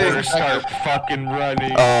 We'll see. Better start fucking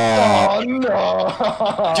running. Oh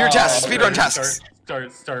no! Do your tasks. Speedrun tasks.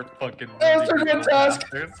 Start fucking Oh, running. speedrun task.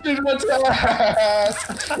 Speedrun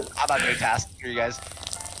task. I'm not doing tasks for you guys.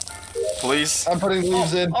 Please. I'm putting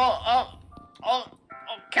leaves in. Man,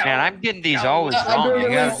 I'm getting these always I'm wrong. doing You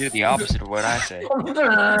gotta this. do the opposite of what I say.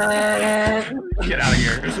 Get out of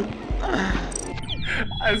here.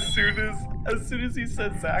 As soon as As soon as he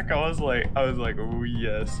said Zach, I was like, oh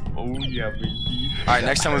yes, oh yeah, baby. All right,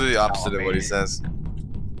 next time we'll do the opposite of what he says.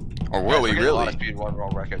 Or will we A lot really? of speed 1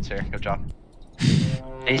 world records here. Good job.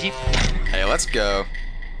 Easy. Hey, let's go.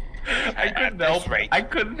 I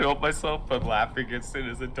couldn't help myself but laughing as soon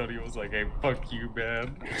as Antonio was like, "Hey, fuck you,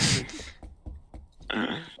 man."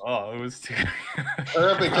 Oh, it was too. Dude,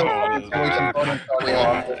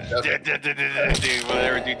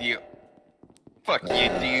 whatever, dude. You. Fuck you,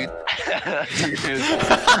 dude.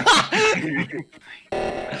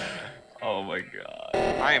 Oh my god.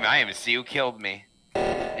 I am. See who killed me.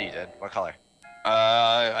 Yeah, you did. What color?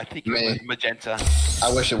 I think it was magenta.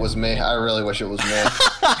 I wish it was me. I really wish it was me.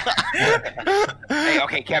 Hey,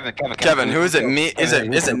 okay, Kevin. Kevin, who is it? Me? Is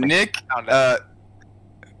it Nick?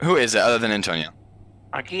 Who is it other than Antonio?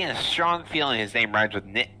 I'm getting a strong feeling his name rhymes with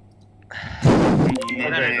Nick.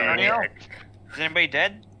 Antonio? Is anybody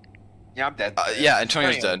dead? Yeah, I'm dead. Yeah,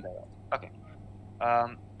 Antonio's dead. Okay.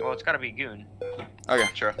 Well, it's gotta be Goon. Okay.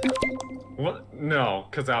 Sure. What? No,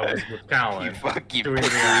 because I was with Calin. You fucking Doing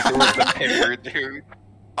picker, dude.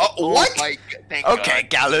 Oh, what? My, thank Okay, God.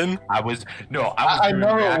 Calin. I was doing know it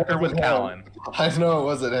reactor wasn't with Calin. I know it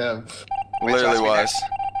wasn't him. Literally was.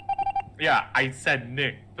 Yeah, I said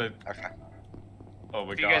Nick, but Okay. oh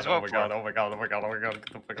my Who you guys god, oh vote my for? god, oh my god, oh my god, oh my god,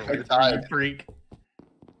 get the fuck away I from died. me, freak.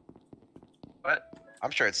 What? I'm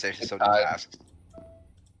sure it's safe to so I- ask.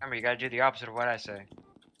 Remember, you gotta do the opposite of what I say.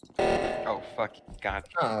 Oh, fuck. God.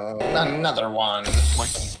 Oh, another one.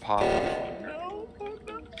 Monkey paw. Get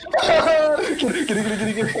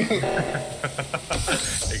it.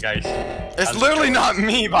 Hey guys, It's literally not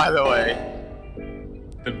me, by the way.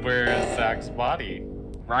 then where is Zach's body?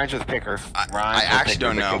 Rhymes with picker. I actually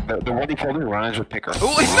don't know. The one he killed me rhymes with picker.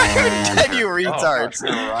 Oh, he's not even dead, you retards.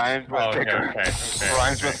 Rhymes with Oh, picker. okay.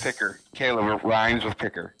 Rhymes with picker. Caleb, rhymes with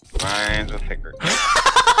picker. Rhymes with picker.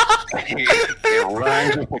 It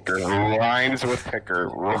rhymes with picker. Rhymes with picker.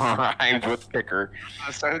 Rhymes with picker.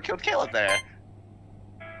 So who killed Caleb there?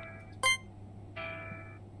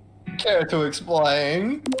 Care to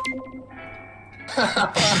explain?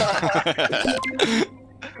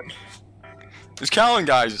 It's Calin,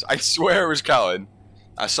 guys. I swear it was Calin.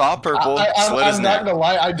 I saw purple, slit his I'm neck. not gonna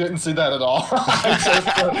lie, I didn't see that at all.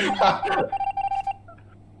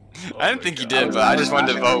 I didn't think he did, but I just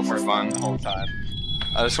wanted to vote for fun. The whole time.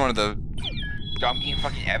 I just wanted to. I'm getting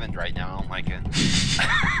fucking Evans right now. I don't like it.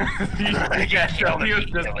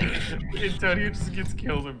 Antonio just gets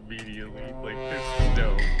killed immediately. Like,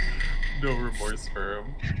 there's no remorse for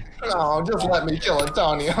him. No, just let me kill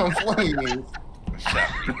Antonio, please.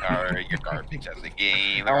 Alright, you're garbage at the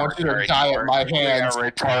game. I want you to die at my hands.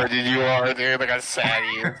 Look how retarded you are, dude. Look how sad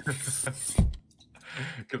you are.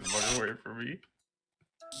 Get the fuck away from me.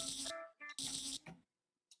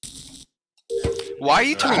 Why are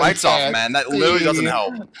you turning lights off, man? That literally doesn't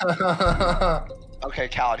help. Okay,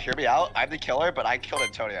 Calin, hear me out. I'm the killer, but I killed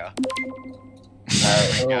Antonio.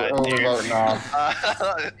 We're voting off.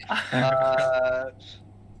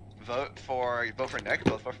 Vote for Nick.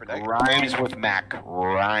 Both vote for Nick. Rhymes with Mac.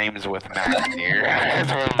 Rhymes with Mac, dude.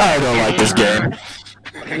 I don't like this game.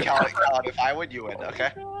 Okay, Calin, if I win, you win.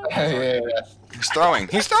 Okay. Yeah. He's throwing.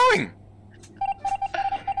 He's throwing.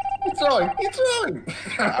 He's throwing. He's throwing.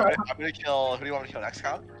 I'm gonna kill. Who do you want me to kill next,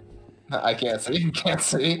 Calin? I can't see. Can't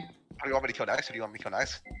see. Who do you want me to kill next? He's gonna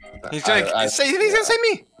He's gonna say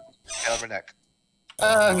me. Caleb or Nick?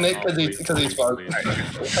 Nick, because he's smart.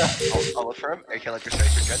 I'll look for him. Hey, Caleb, you're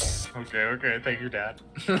safe. You're good. Okay. Thank you, Dad.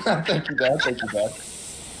 Thank you, Dad.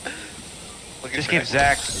 Just give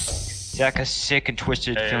Zach a sick and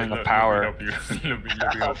twisted feeling of power.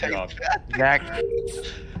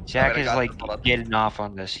 Zach is like getting off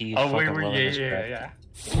on this. He's fucking loving this crap. Yeah.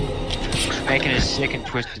 Making his sick and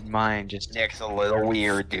twisted mind just Nick's a little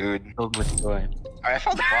weird, dude. filled with joy. Alright, I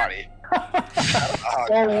found the body.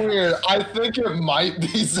 So weird. I think it might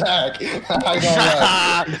be Zach. I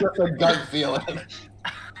don't know. It's just a gut feeling.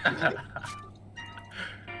 I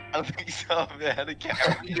don't think so, man. I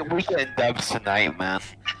can't. We can dubs tonight, man.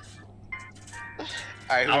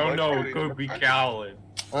 Alright, I don't know. It could be Calin.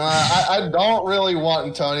 I don't really want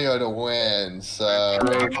Antonio to win, so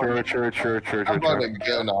True. I'm voting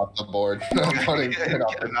Goon off the board. I'm voting Goon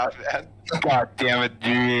off the board. man. God damn it,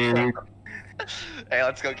 dude. Hey,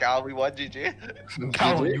 let's go, Cal. We won, GG.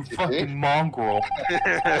 Calin, you fucking mongrel.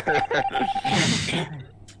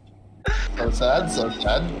 So sad.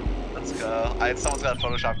 Let's go. Someone's got to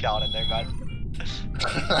Photoshop Calin in there, man.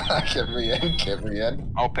 Get me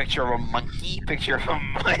in. Oh, picture of a monkey.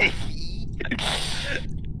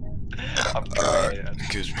 I'm good.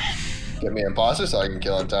 Excuse me. Get me imposter so I can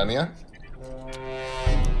kill Antonio.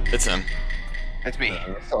 It's him. It's me.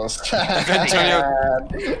 So sad.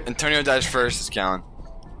 Antonio dies first, it's Calin.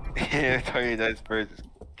 Antonio dies first.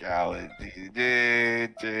 Calin.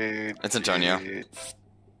 It's Antonio.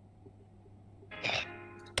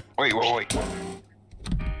 Wait.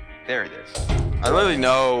 There it is. I literally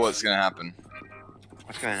know what's gonna happen.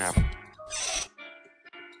 What's gonna happen?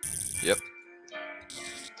 Yep.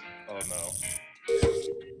 Oh no.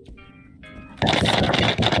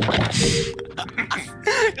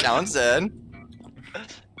 Calin's dead.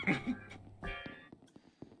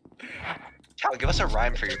 Cal, give us a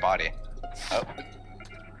rhyme for your body. Oh.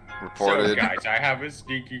 Reported. So guys, I have a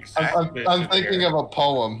sneaky I'm thinking of a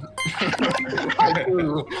poem.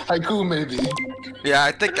 Haiku maybe. Yeah,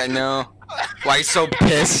 I think I know. Why he's so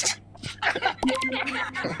pissed.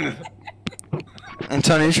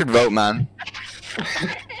 Antonio, you should vote, man.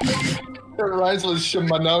 It rhymes with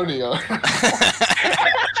Shimononio.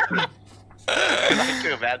 Thank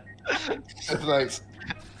you, man. It's nice.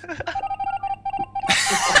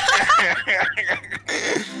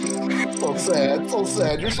 So sad, so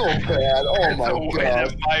sad. You're so bad. Oh my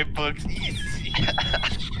god. My book's easy.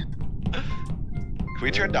 Can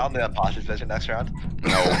we turn down the imposter's vision next round?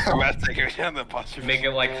 No. I'm about to take her down the posture. Make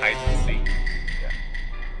it like hide and seek.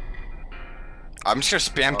 I'm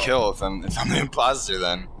just gonna spam kill if I'm the imposter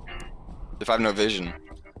then. If I have no vision.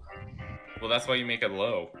 Well, that's why you make it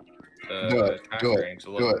low. Do it, attack do range it,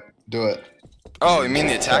 low. do it, do it. Oh, you mean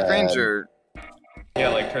the attack range or? Yeah,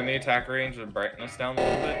 like turn the attack range and brightness down a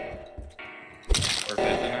little bit. Or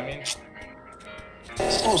vision, I mean.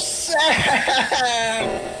 So sad.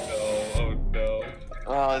 Oh no.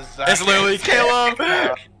 Oh, Zach. It's literally Caleb.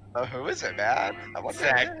 Who is it, man? I want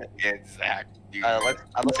Zach. Zach. It's Zach, dude.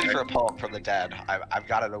 I'm listening for a poem from the dead. I've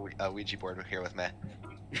got a Ouija board here with me.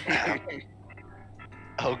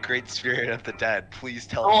 Oh, great spirit of the dead, please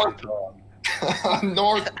tell me a poem.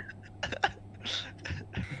 North.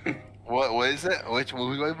 What is it? Which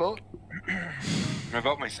movie do I vote? Do I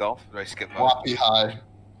vote myself? Do I skip vote? Wappy high.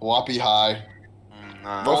 Wappy high.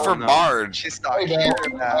 Vote for Bard. She's not Hey, here,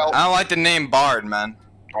 man. man. I don't like the name Bard, man.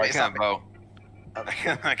 I can't vote.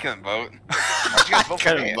 I can't vote. Why'd you guys vote for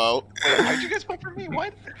me? Couldn't vote. Wait, why'd you guys vote for me?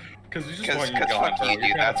 What? Because we just Because want you gone, fuck bro. you, We dude.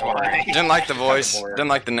 can't That's afford why. it. Didn't like the voice. Didn't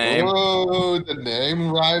like the name. Whoa, the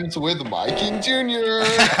name rhymes with Mikey Jr.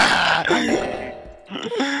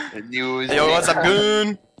 I knew it was Yo, me. what's up,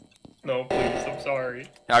 Goon? No, please, I'm sorry.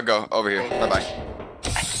 I'll go over here. Bye bye.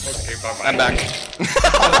 Okay, bye-bye. I'm back.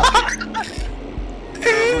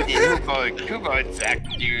 Who voted Zach,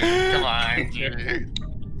 dude? Come on, dude.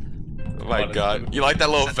 Oh my god. You like that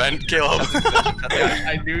little vent, Caleb?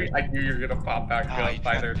 I knew you were gonna pop back Oh, up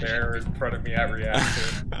either there or in front of me at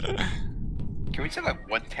reactor. Can we take like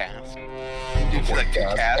one task? Dude, like two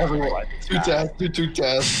tasks? Everyone, two tasks, two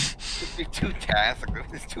tasks. Just do two tasks. Like,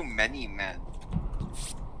 there's too many, man.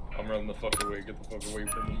 I'm running the fuck away. Get the fuck away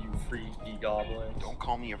from me, you freaky goblin. Don't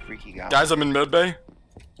call me a freaky guy. Guys, I'm in Medbay.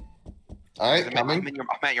 Alright, I'm coming.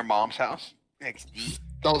 at your mom's house. XD.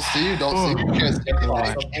 Don't see you, don't see you. You can't see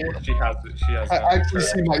anything. She has it. She has I it. actually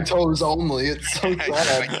see my toes only. It's so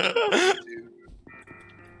sad.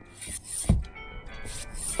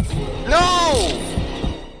 No!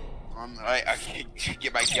 I can't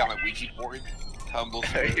get my Ouija board. Tumble.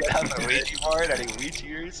 You have a Ouija board? Any Ouija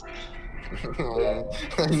ears?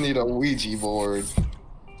 I need a Ouija board.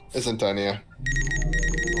 It's Antonio.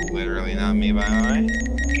 Literally not me, by the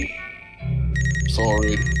way.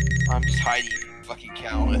 Sorry. I'm just hiding fucking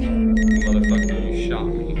Calin. Motherfucker, you shot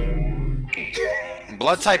me.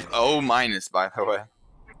 Blood type O minus, by the way.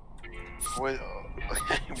 What?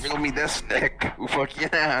 Riddle me this, Nick. Who fucking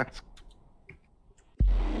asked?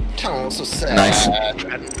 Oh, so sad. Nice.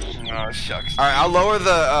 Oh, shucks. Alright, I'll lower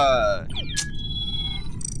the,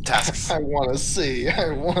 tasks. I wanna see. I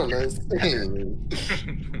wanna see.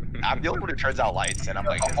 I'm the only one who turns out lights, and I'm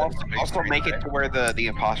like, Also make it to where the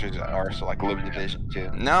imposters are, so like limited vision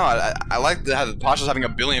too. No, I like to have the postures having a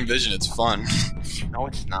billion vision. It's fun. No,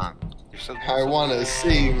 it's not. You're so. I wanna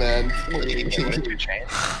see, man.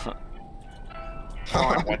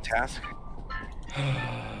 Oh, one task.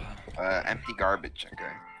 Empty garbage.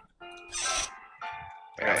 Okay.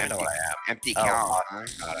 I don't know what I am. Empty Oh, cow.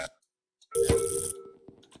 got it.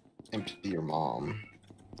 Empty your mom.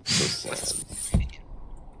 So sad.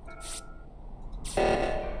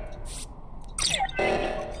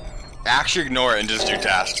 Actually ignore it and just do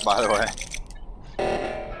tasks, by the way.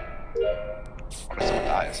 What if someone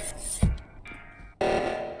dies?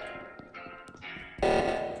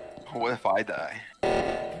 What if I die?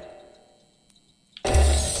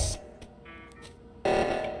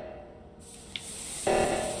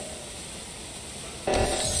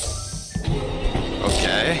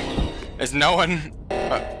 Okay. Is no one?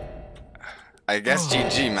 I guess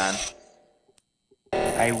GG, man.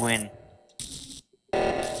 I win. I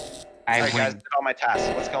Alright, guys, win. did all my tasks.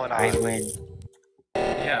 What's going on? I win.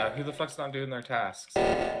 Yeah, who the fuck's not doing their tasks?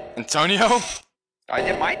 Antonio? I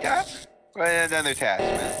did my task. Well, another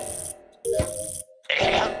task,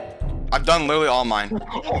 man. I've done literally all mine.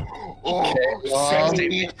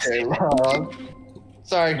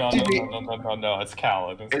 Sorry. No, it's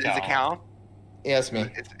Calin. Is it Calin? Yeah, it's me.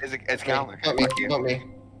 It's Calin. Vote me.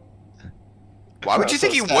 Why would you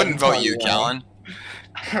think he wouldn't vote you, Calin?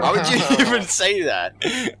 Why would you even say that?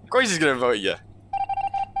 Of course he's gonna vote you.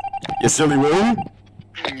 You silly Willie.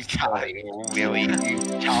 Really?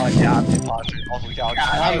 Calin, yeah, imposter. Also, Calin.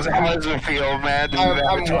 How does it feel, man?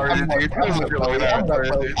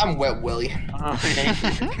 I'm wet Willie.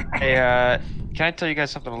 Hey, can I tell you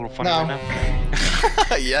guys something a little funny No. right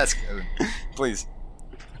now? Yes, Kevin. Please.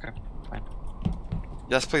 Okay, fine.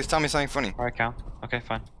 Yes, please tell me something funny. Alright, Cal. Okay,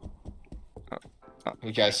 fine.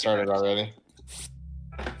 You guys started already.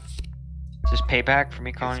 Is this payback for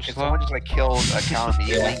me calling you If slow? someone just like kills a Calin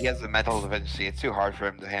immediately, he has the mental deficiency. It's too hard for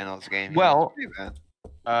him to handle this game. Well, It's pretty you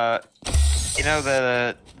bad. know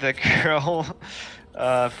the girl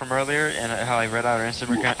from earlier and how I read out her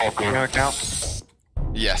Instagram account?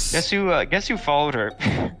 Yes. Guess who followed her?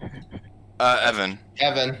 Evan.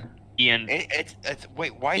 Evan. Ian. It's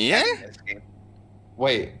wait, why is Ian? Evan in this game?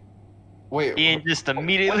 Wait. Ian just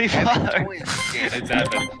immediately Evan followed her. totally in this game. It's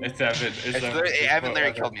Evan. It's Evan. It's Evan. Evan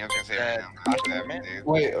literally killed me. I was gonna say it right now. After that, dude.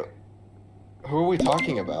 Wait. Who are we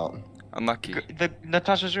talking about? Unlucky.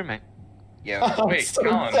 Natasha's roommate. Yeah. I'm Wait, so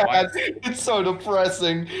Colin, sad. why- It's so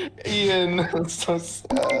depressing. Ian, it's so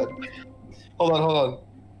sad. Hold on.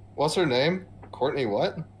 What's her name? Courtney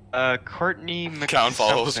what? Courtney Count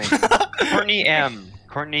follows. something. Courtney M.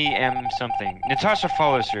 Courtney M something. Natasha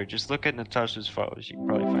follows her. Just look at Natasha's follows. You can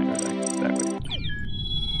probably find her that way.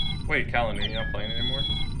 Wait, Calin, are you not playing anymore?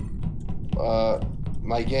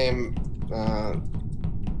 My game,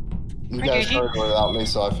 you guys started without me,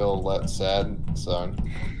 so I feel sad, so.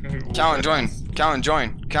 Calin, join.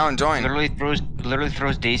 Calin, join. Literally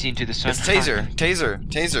throws Daisy into the sun. It's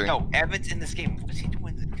Taser. No, Evan's in this game. What's he doing?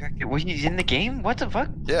 Wait, he's in the game? What the fuck?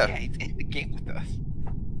 Yeah, Yeah. he's in the game with us.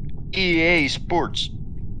 EA Sports.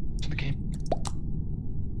 It's the game.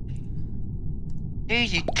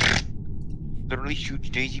 Daisy. Literally shoots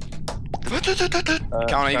Daisy.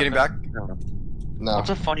 Calin, are you getting back? No. What's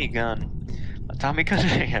a funny gun? A Tommy gun?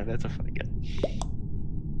 Yeah, that's a funny gun.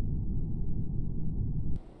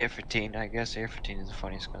 AR-15, I guess AR-15 is the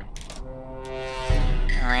funniest gun.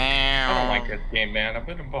 I don't like this game, man. I've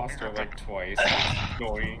been imposter like twice. It's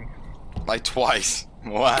annoying. Like twice.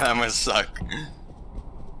 Wow, that must suck.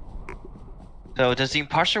 So does the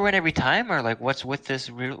imposter win every time, or like what's with this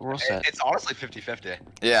rule set? It's honestly 50-50.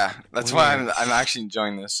 Yeah, that's why I'm actually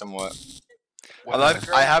enjoying this somewhat.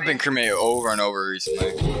 I have been cremated over and over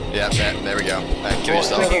recently. Yeah, there we go. Kill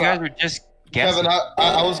yourself. You guys were just guessing. Kevin,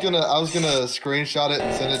 I was gonna screenshot it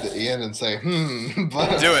and send it to Ian and say,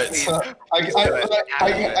 but Do it.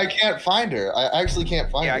 I can't find her. I actually can't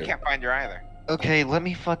find her. Yeah, I can't find her either. Okay, let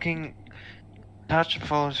me fucking. Natasha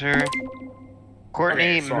follows her.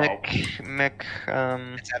 Courtney, Okay, so- Mick,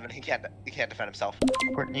 It's Evan. He can't defend himself.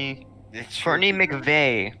 Courtney It's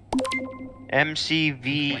McVeigh.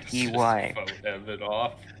 MCVEY. Vote Evan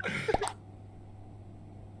off.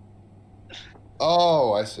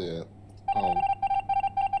 Oh, I see it. Oh,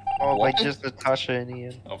 What? like just Natasha and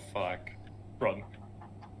Ian. Oh fuck. Run.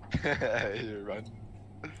 You run.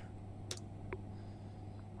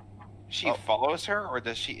 She follows her, or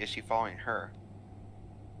is she following her?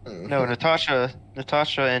 No, Natasha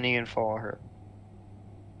and Ian follow her.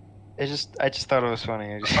 I just thought it was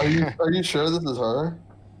funny. Are you sure this is her?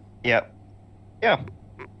 Yep. Yeah.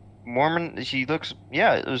 Mormon. She looks.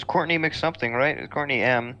 Yeah, it was Courtney McSomething, right? It's Courtney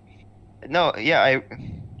M. No, yeah,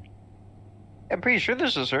 I'm pretty sure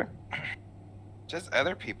this is her. Just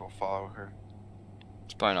other people follow her.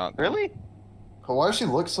 It's probably not. Really? But why does she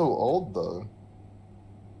look so old though?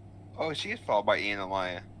 Oh, she is followed by Ian and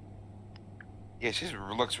Elia. Yeah, she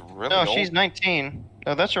looks really No, old. she's 19.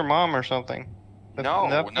 No, that's her mom or something. No,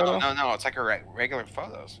 That photo? no. It's like her regular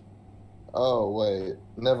photos. Oh wait,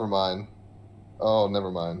 never mind. Oh,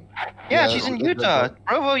 never mind. Yeah, Yeah, she's in that- Utah,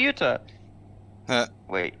 Provo, Utah. Huh.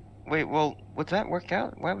 Wait. Well, would that work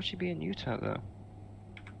out? Why would she be in Utah though?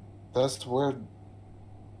 That's where.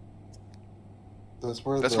 That's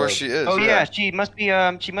where. That's where she is. Oh yeah, she must be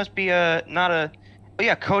not a. Oh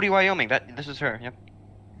yeah, Cody, Wyoming. This is her. Yep.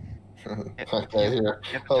 Okay, here.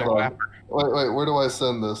 Yep. Hold on. Wait, where do I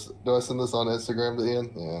send this? Do I send this on Instagram to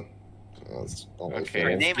Ian? Yeah. That's only Okay,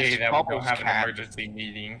 fair. name it's is gay that we don't Bubbles have an Cat. emergency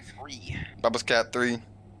meeting. 3. Bubbles Cat 3.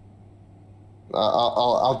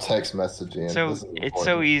 I'll text message Ian. So This is it's so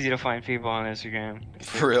important. easy to find people on Instagram.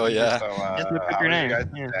 For real, yeah. So, Just look up how your was name, guys'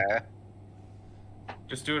 yeah. day?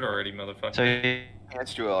 Just do it already, motherfucker. So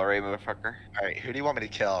Let's do it already, motherfucker. Alright, who do you want me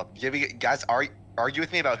to kill? Guys, argue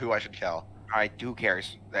with me about who I should kill. Alright, who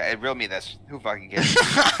cares? Real me this. Who fucking cares?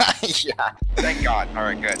 Yeah. Thank God.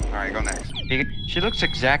 Alright, good. Alright, go next. she looks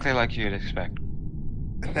exactly like you'd expect.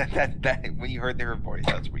 When you heard her voice,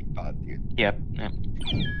 that's what you thought, dude. Yep.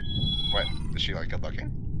 What? Is she like good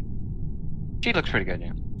looking? She looks pretty good,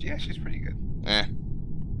 yeah. Yeah, she's pretty good. Eh.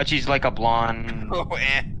 But she's like a blonde. Oh,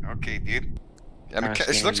 okay, dude. I mean,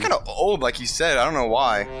 she looks kind of old, like you said. I don't know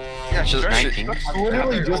why. Yeah, She's she's very- It's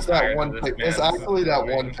literally just that one pic. It's actually that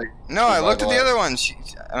one pic. No, I looked at the other one. She,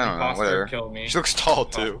 I don't know, Imposter, whatever. kill me. She looks tall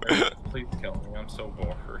too. Please kill me. I'm so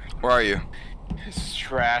bored. Where are you? This is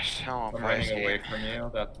trash. Oh, I'm Christ. running away from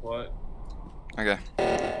you. That's what. Okay.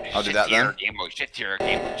 I'll do Shit that tier, then. Game mode. Shit tier,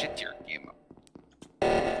 game mode. Shit tier, game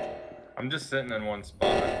mode. I'm just sitting in one spot.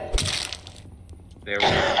 There we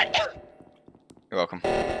go. You're welcome.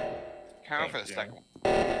 Count for the you. second one.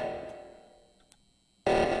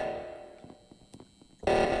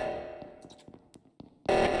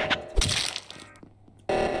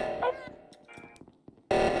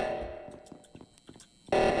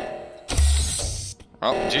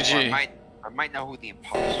 Oh, Or I GG. might know who the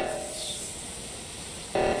imposter is.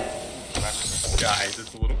 Guys,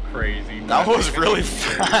 it's a little crazy. That was really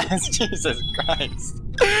fast. Jesus Christ.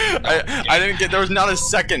 I didn't get. There was not a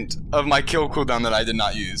second of my kill cooldown that I did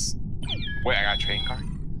not use. Wait, I got a trading card?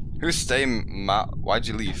 Who's why'd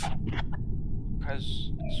you leave?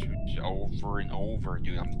 Because it's over and over,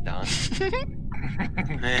 dude. I'm done.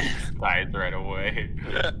 Died right away.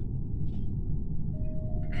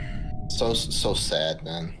 So sad,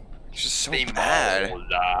 man. It's just so STAYMALD. bad.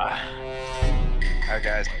 Alright,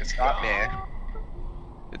 guys, it's not me.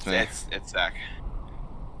 It's me. It's Zach.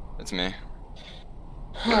 It's me.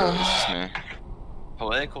 It's just me.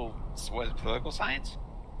 Political science?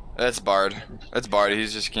 That's Bard. That's Bard.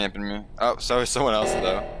 He's just camping me. Oh, so is someone else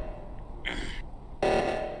though.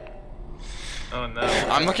 Oh no.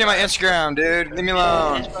 I'm looking at my Instagram, dude. Leave me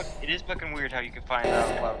alone. It is fucking weird how you can find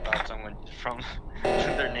out a lot about someone from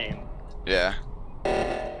their name. Yeah.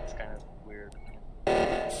 It's kind of weird.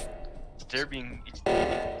 Disturbing.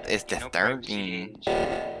 It's No disturbing. privacy.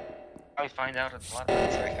 I find out a lot about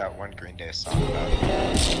It's like that one Green Day song about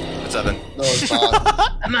What's up, Ben? No, it's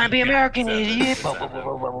not. I'm gonna be American, idiot. Get him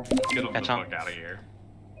the That's fuck out of here.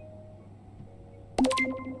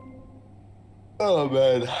 Oh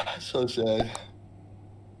man, so sad.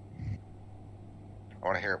 I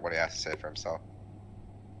want to hear what he has to say for himself.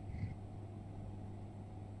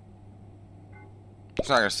 He's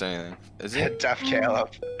not gonna say anything. Is he? Deaf Caleb.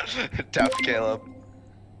 Deaf Caleb.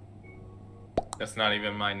 That's not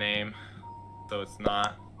even my name. So it's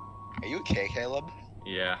not. Are you okay, Caleb?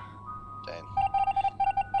 Yeah. Dang.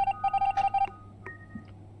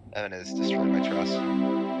 Evan has destroyed my trust.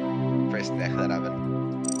 First neck that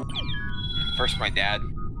Evan. First, my dad.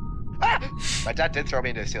 Ah! My dad did throw me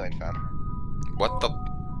into a ceiling fan. What the?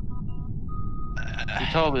 You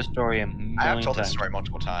told this story a million I have told this times. story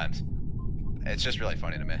multiple times. It's just really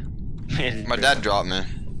funny to me. My dad dropped me.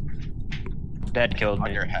 Dad killed On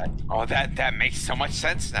me. your head. Oh, that makes so much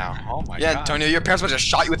sense now. Oh my Yeah, god. Antonio, your parents must have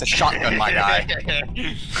shot you with a shotgun, my guy.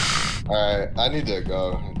 Alright, I need to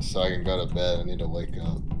go so I can go to bed. I need to wake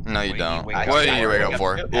up. No, you Wait, don't. wait, What do you wake up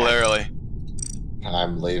for? Literally.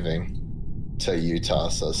 I'm leaving to Utah,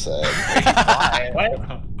 so sad.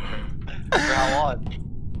 For how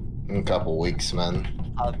long? In a couple weeks,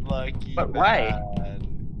 man. Unlucky. But why?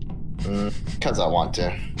 Because I want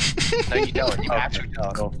to. No, you don't. You actually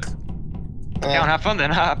don't. Don't have fun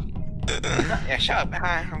then, huh? Yeah, shut up.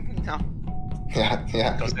 No.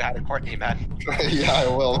 Yeah. Go say hi to Courtney, man. Yeah, I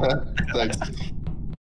will, man. Thanks.